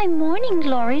 "My morning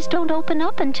glories don't open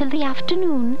up until the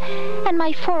afternoon, and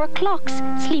my 4 o'clocks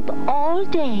sleep all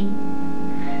day."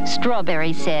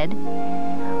 Strawberry said,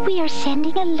 "We are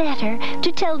sending a letter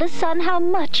to tell the sun how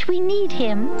much we need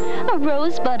him. A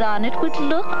rosebud on it would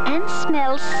look and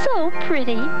smell so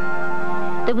pretty."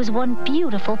 There was one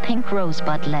beautiful pink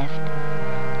rosebud left.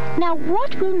 "Now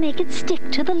what will make it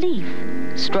stick to the leaf?"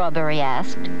 Strawberry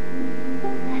asked.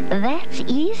 "That's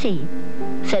easy,"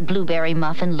 said Blueberry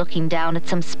Muffin, looking down at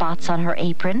some spots on her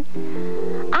apron.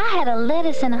 "I had a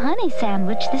lettuce and honey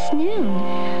sandwich this noon.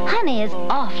 Honey is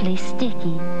awfully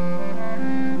sticky."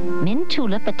 Mint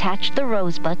Tulip attached the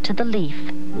rosebud to the leaf.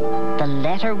 The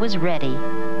letter was ready.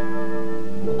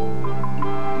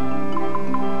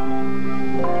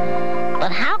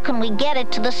 we get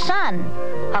it to the sun,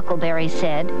 Huckleberry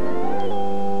said.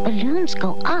 Balloons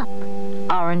go up,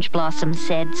 Orange Blossom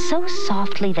said so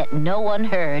softly that no one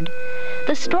heard.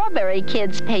 The Strawberry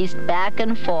Kids paced back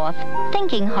and forth,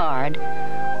 thinking hard.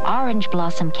 Orange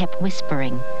Blossom kept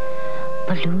whispering,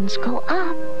 balloons go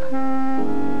up.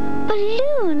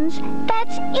 Balloons?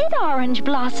 That's it, Orange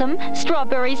Blossom,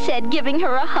 Strawberry said, giving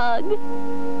her a hug.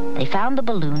 They found the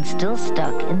balloon still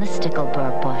stuck in the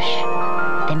stickleburr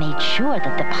bush. They made sure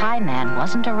that the Pie Man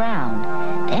wasn't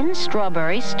around. Then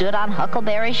Strawberry stood on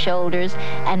Huckleberry's shoulders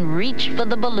and reached for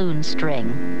the balloon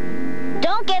string.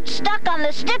 Don't get stuck on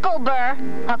the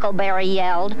stickleburr, Huckleberry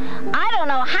yelled. I don't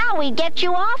know how we get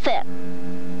you off it.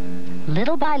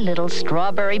 Little by little,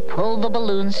 Strawberry pulled the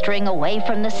balloon string away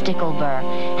from the stickleburr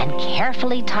and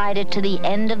carefully tied it to the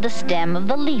end of the stem of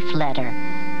the leaf letter.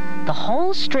 The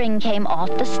whole string came off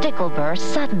the stickleburr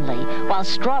suddenly, while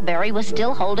Strawberry was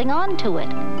still holding on to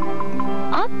it.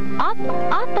 Up, up,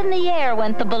 up in the air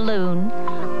went the balloon.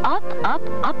 Up, up,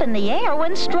 up in the air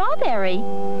went Strawberry.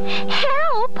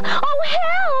 Help! Oh,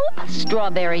 help!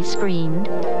 Strawberry screamed.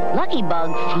 Lucky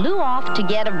Bug flew off to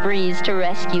get a breeze to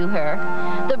rescue her.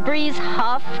 The breeze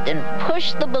huffed and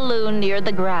pushed the balloon near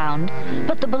the ground,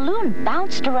 but the balloon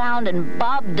bounced around and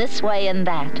bobbed this way and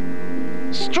that.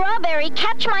 Strawberry,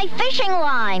 catch my fishing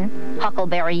line,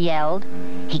 Huckleberry yelled.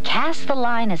 He cast the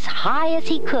line as high as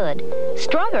he could.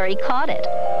 Strawberry caught it.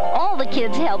 All the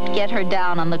kids helped get her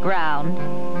down on the ground.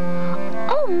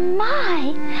 Oh,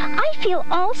 my! I feel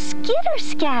all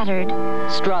skitter-scattered,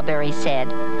 Strawberry said.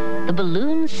 The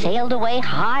balloon sailed away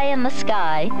high in the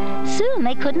sky. Soon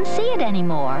they couldn't see it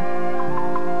anymore.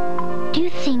 Do you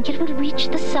think it would reach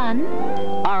the sun?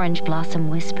 Orange Blossom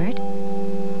whispered.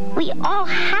 We all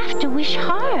have to wish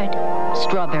hard,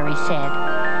 Strawberry said.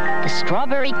 The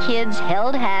Strawberry Kids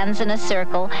held hands in a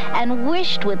circle and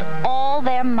wished with all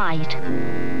their might.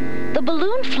 The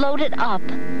balloon floated up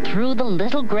through the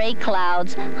little gray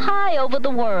clouds high over the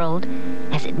world.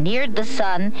 As it neared the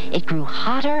sun, it grew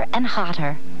hotter and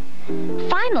hotter.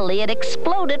 Finally, it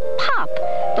exploded pop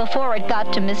before it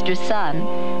got to Mr.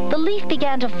 Sun. The leaf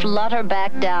began to flutter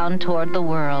back down toward the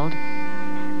world.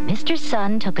 Mr.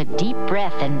 Sun took a deep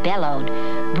breath and bellowed,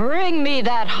 "Bring me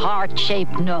that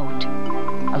heart-shaped note."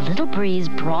 A little breeze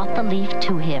brought the leaf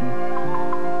to him.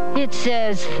 "It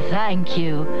says thank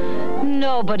you.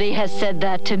 Nobody has said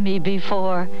that to me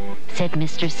before," said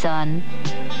Mr. Sun.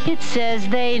 "It says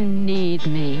they need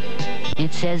me.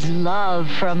 It says love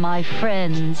from my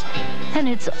friends. And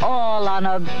it's all on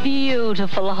a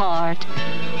beautiful heart.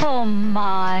 Oh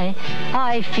my,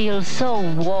 I feel so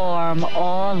warm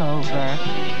all over."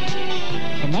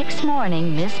 The next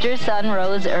morning, Mr. Sun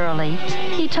rose early.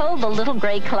 He told the little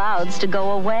gray clouds to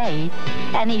go away,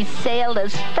 and he sailed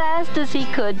as fast as he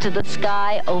could to the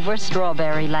sky over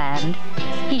Strawberry Land.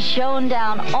 He shone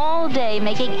down all day,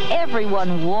 making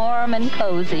everyone warm and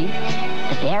cozy.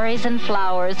 The berries and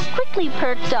flowers quickly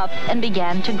perked up and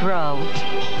began to grow.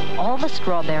 All the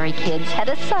Strawberry Kids had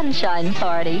a sunshine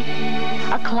party.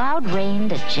 A cloud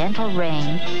rained a gentle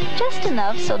rain, just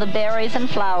enough so the berries and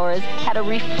flowers had a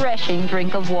refreshing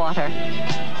drink of water.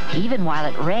 Even while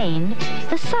it rained,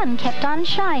 the sun kept on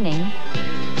shining.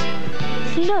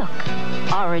 "Look,"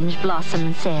 Orange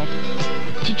Blossom said.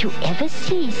 "Did you ever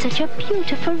see such a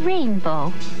beautiful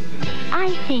rainbow?"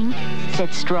 I think,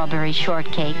 said Strawberry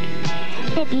Shortcake,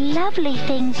 that lovely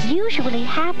things usually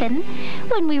happen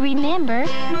when we remember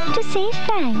to say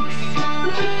thanks.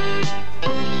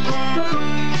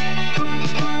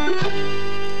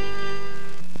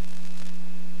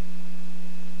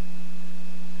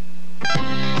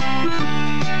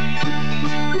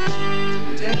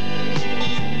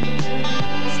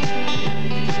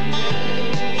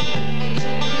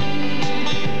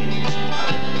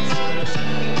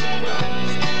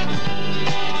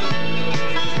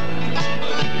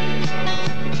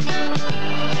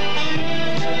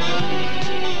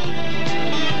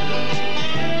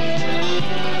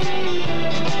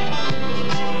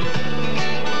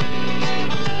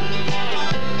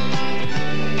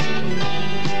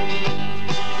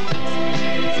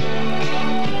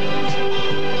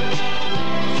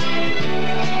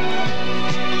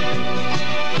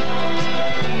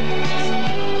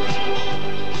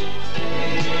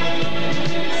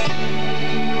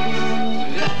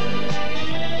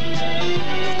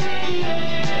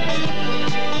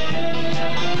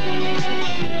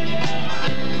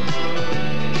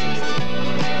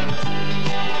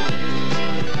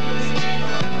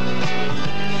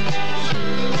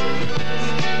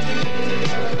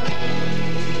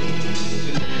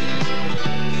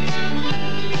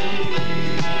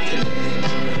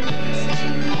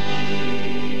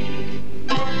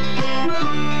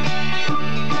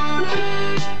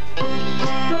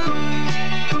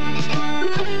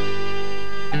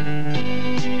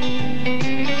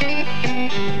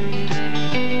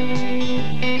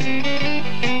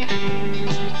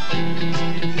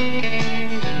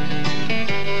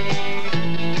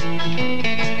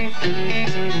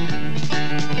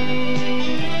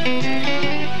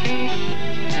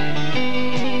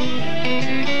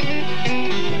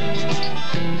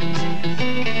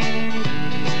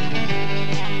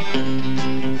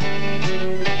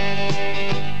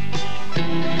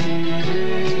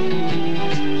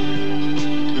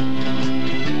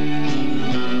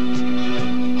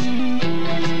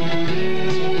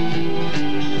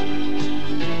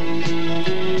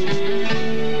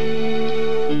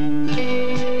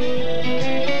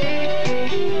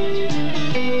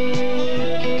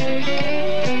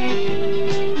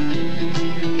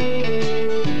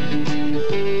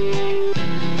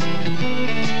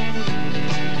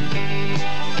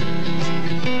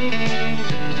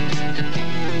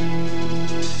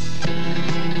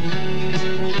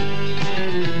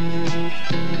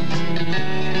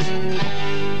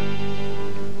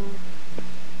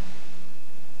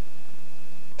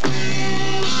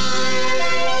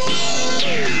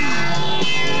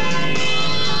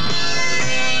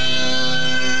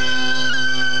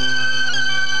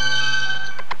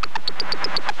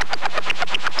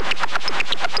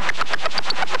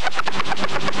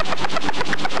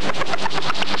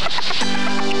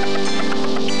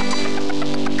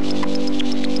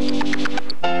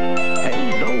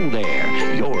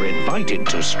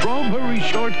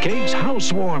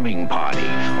 housewarming party.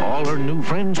 All her new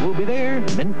friends will be there.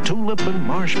 Mint tulip and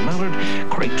marshmallow,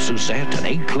 crepe Suzette and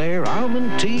eclair,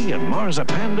 almond tea and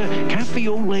marzipanda, cafe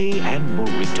au lait and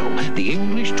burrito. The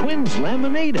English twins,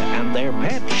 Lemonade, and their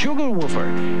pet Sugar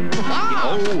Woofer.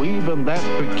 Oh, even that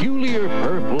peculiar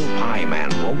purple pie man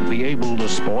won't be able to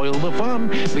spoil the fun.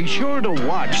 Be sure to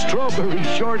watch Strawberry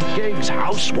Shortcake's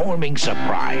housewarming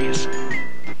surprise.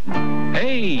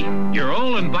 Hey, you're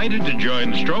all invited to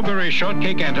join Strawberry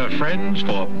Shortcake and her friends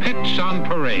for Pets on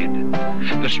Parade.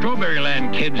 The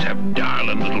Strawberryland kids have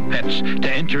darling little pets to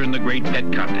enter in the Great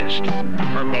Pet Contest.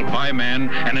 Purple Pie Man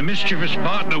and a mischievous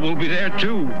partner will be there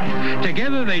too.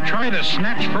 Together they try to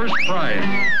snatch first prize.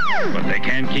 But they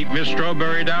can't keep Miss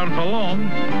Strawberry down for long.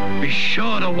 Be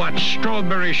sure to watch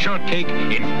Strawberry Shortcake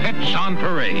in Pets on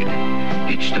Parade.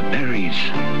 It's the berries.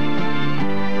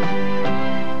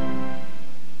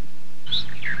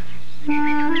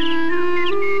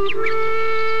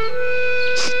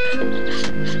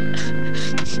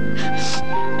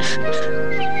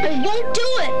 I won't do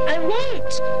it. I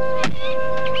won't.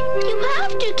 You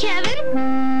have to,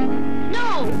 Kevin.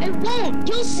 No, I won't.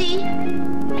 You'll see.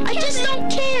 I just don't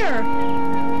care.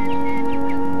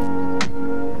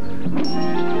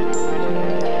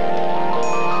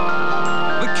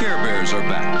 The Care Bears are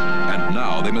back. And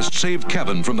now they must save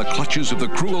Kevin from the clutches of the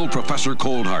cruel Professor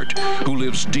Coldheart, who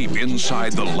lives deep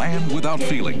inside the land without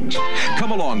feelings.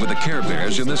 Come along with the Care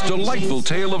Bears in this delightful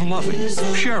tale of loving,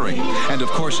 sharing, and of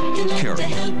course, caring.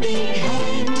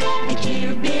 The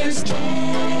Care Bears care.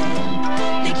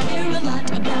 They care a lot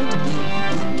about who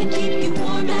can keep you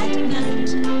warm at night.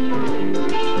 Who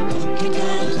can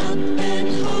cuddle up and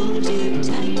hold you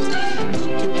tight. Who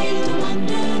can paint a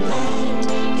wonderland.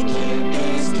 The Care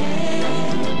Bears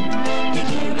care. They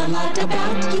care a lot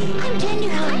about you. I'm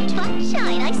Tenderheart. I'm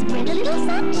Sunshine. I spread a little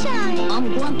sunshine. I'm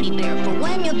Grumpy Bear for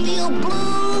when you feel blue.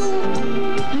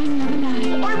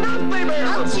 Or Birthday Bear.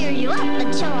 I'll cheer you up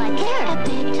and show I care. At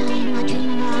bedtime, I'll dream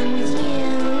along with you.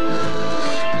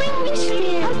 Bring me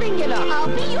spin. I'll bring it up. I'll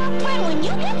be your friend when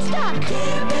you get stuck.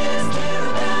 Care Bears care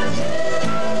about you.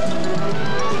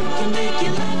 Who can make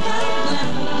you laugh out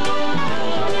loud?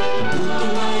 Who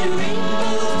can light a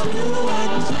rainbow through a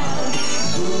white cloud?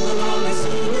 Who will always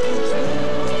see you through?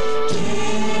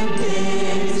 Care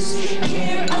Bears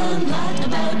care a lot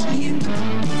about you.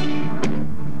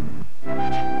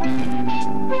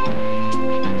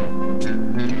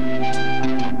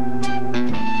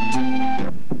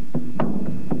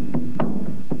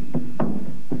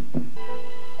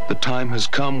 The time has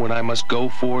come when I must go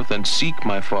forth and seek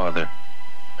my father.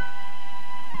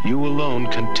 You alone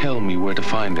can tell me where to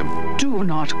find him. Do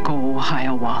not go,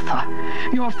 Hiawatha.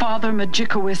 Your father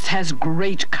Magicowis has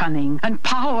great cunning and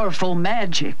powerful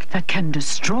magic that can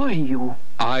destroy you.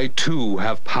 I, too,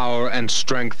 have power and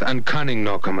strength and cunning,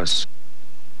 Nokomis.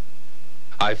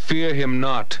 I fear him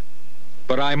not,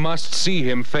 but I must see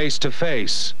him face to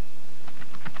face.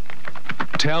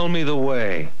 Tell me the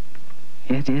way.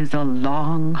 It is a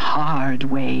long, hard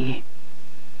way.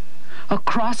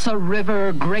 Across a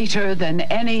river greater than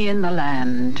any in the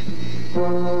land.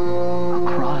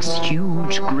 Across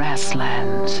huge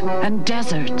grasslands and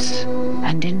deserts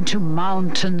and into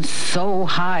mountains so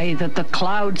high that the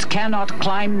clouds cannot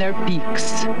climb their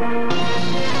peaks.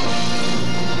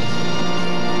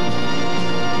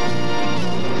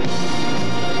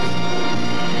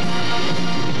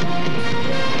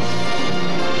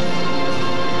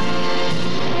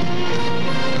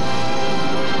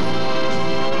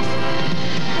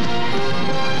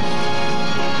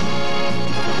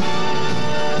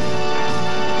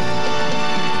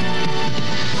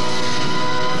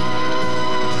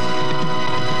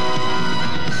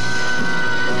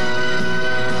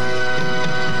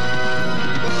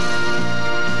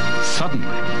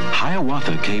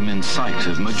 Came in sight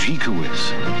of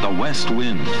Magicowis, the west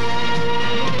wind.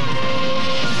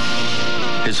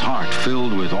 His heart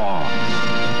filled with awe.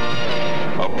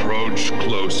 Approach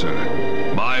closer.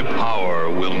 My power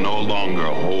will no longer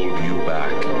hold you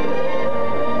back.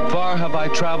 Far have I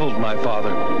traveled, my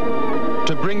father,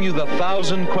 to bring you the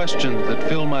 1,000 questions that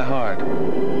fill my heart.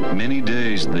 Many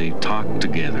days they talked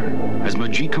together, as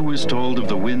Magicowis told of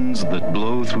the winds that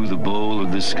blow through the bowl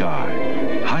of the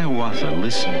sky. Hiawatha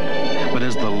listened, but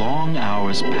as the long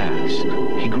hours passed,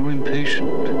 he grew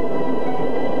impatient.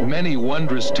 Many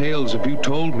wondrous tales have you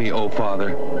told me, O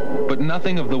father, but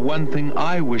nothing of the one thing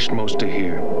I wished most to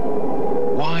hear.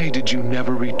 Why did you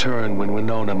never return when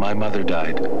Winona, my mother,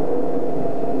 died?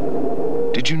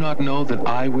 Did you not know that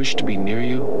I wished to be near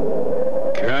you?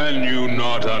 Can you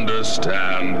not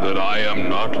understand that I am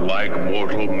not like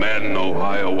mortal men, O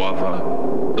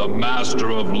Hiawatha? The Master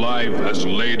of Life has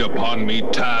laid upon me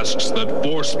tasks that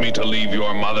force me to leave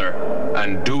your mother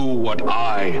and do what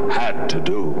I had to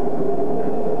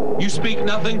do. You speak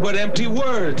nothing but empty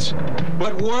words,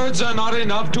 but words are not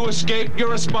enough to escape your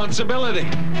responsibility.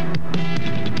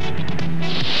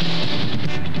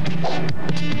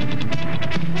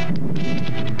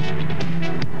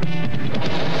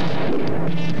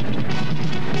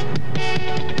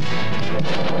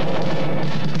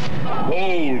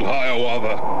 Hold,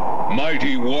 Hiawatha.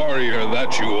 Mighty warrior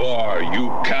that you are,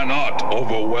 you cannot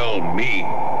overwhelm me.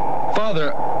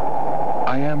 Father,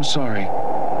 I am sorry.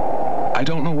 I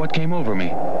don't know what came over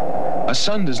me. A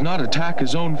son does not attack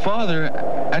his own father,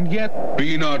 and yet...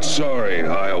 Be not sorry,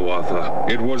 Hiawatha.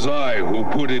 It was I who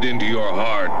put it into your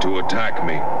heart to attack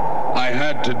me. I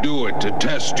had to do it to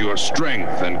test your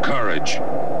strength and courage.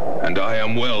 And I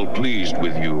am well pleased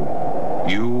with you.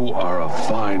 You are a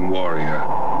fine warrior.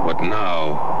 But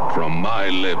now, from my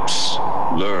lips,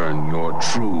 learn your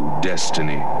true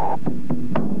destiny.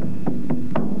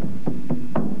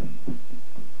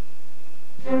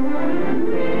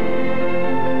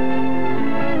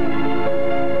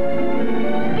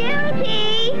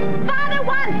 Beauty! Father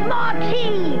wants more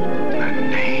tea! The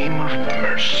name of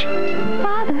mercy.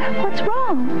 Father, what's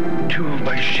wrong? 2 of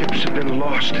my ships have been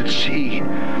lost at sea.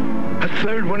 A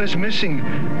 3rd one is missing.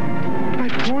 My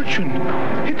fortune,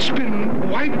 it's been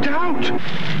wiped out.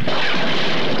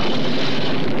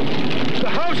 The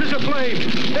house is aflame.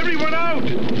 Everyone out!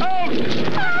 Out!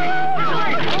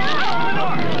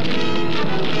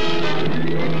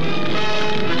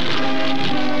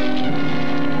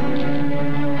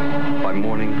 By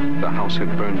morning, the house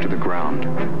had burned to the ground.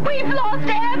 We've lost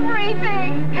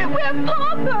everything! We're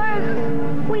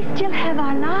paupers! We still have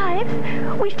our lives.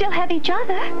 We still have each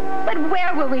other. But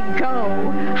where will we go?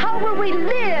 How will we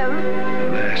live?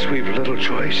 Alas, we've little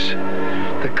choice.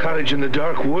 The cottage in the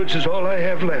dark woods is all I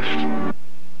have left.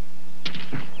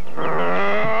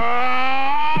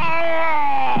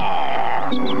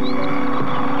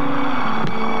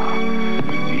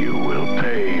 You will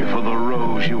pay for the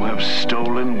rose you have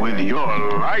stolen with your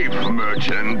life,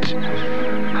 merchant.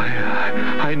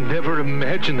 I never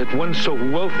imagined that one so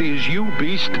wealthy as you,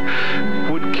 Beast,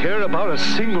 would care about a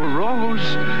single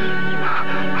rose.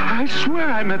 I swear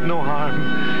I meant no harm.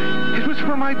 It was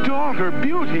for my daughter,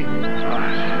 Beauty.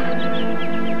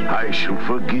 I shall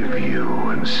forgive you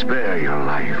and spare your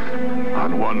life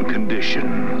on one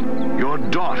condition. Your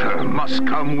daughter must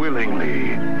come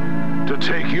willingly to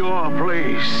take your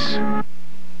place.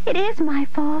 It is my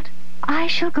fault. I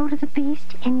shall go to the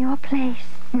Beast in your place.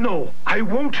 No, I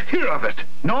won't hear of it.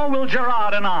 Nor will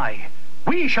Gerard and I.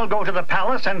 We shall go to the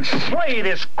palace and slay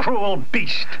this cruel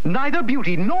beast. Neither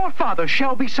Beauty nor father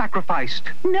shall be sacrificed.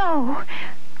 No,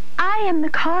 I am the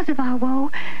cause of our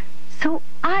woe, so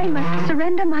I must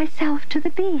surrender myself to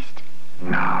the Beast.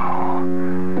 Now,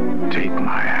 take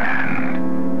my hand.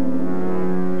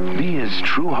 Be as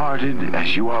true-hearted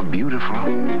as you are beautiful,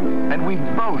 and we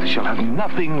both shall have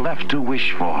nothing left to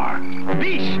wish for.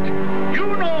 Beast, you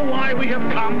know why we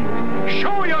have come.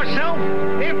 Show yourself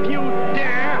if you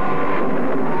dare.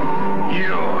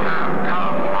 You have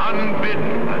come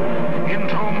unbidden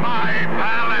into my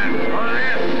palace for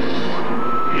this.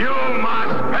 You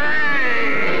must pay!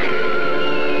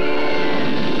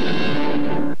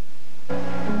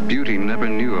 Beauty never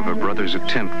knew of her brother's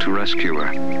attempt to rescue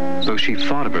her, though she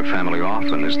thought of her family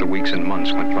often as the weeks and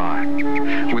months went by.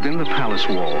 Within the palace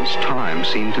walls, time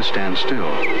seemed to stand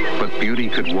still, but Beauty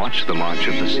could watch the march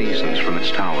of the seasons from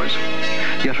its towers.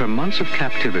 Yet her months of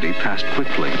captivity passed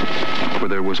quickly, for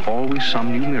there was always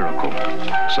some new miracle,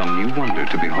 some new wonder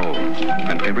to behold,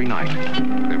 and every night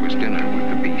there was dinner with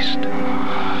the Beast.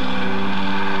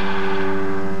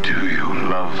 Do you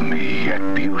love me yet,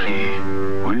 Beauty?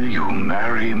 Will you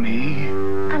marry me?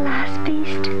 Alas,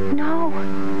 Beast, no.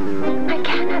 I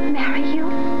cannot marry you.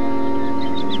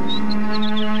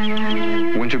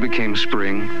 Winter became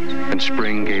spring, and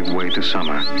spring gave way to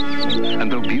summer.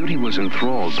 And though Beauty was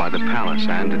enthralled by the palace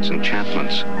and its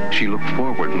enchantments, she looked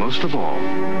forward most of all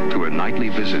to her nightly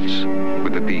visits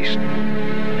with the Beast.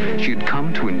 She had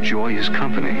come to enjoy his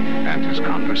company and his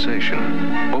conversation.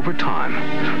 Over time,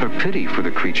 her pity for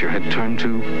the creature had turned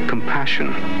to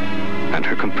compassion, and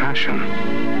her compassion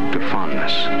to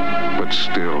fondness. But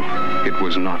still, it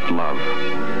was not love.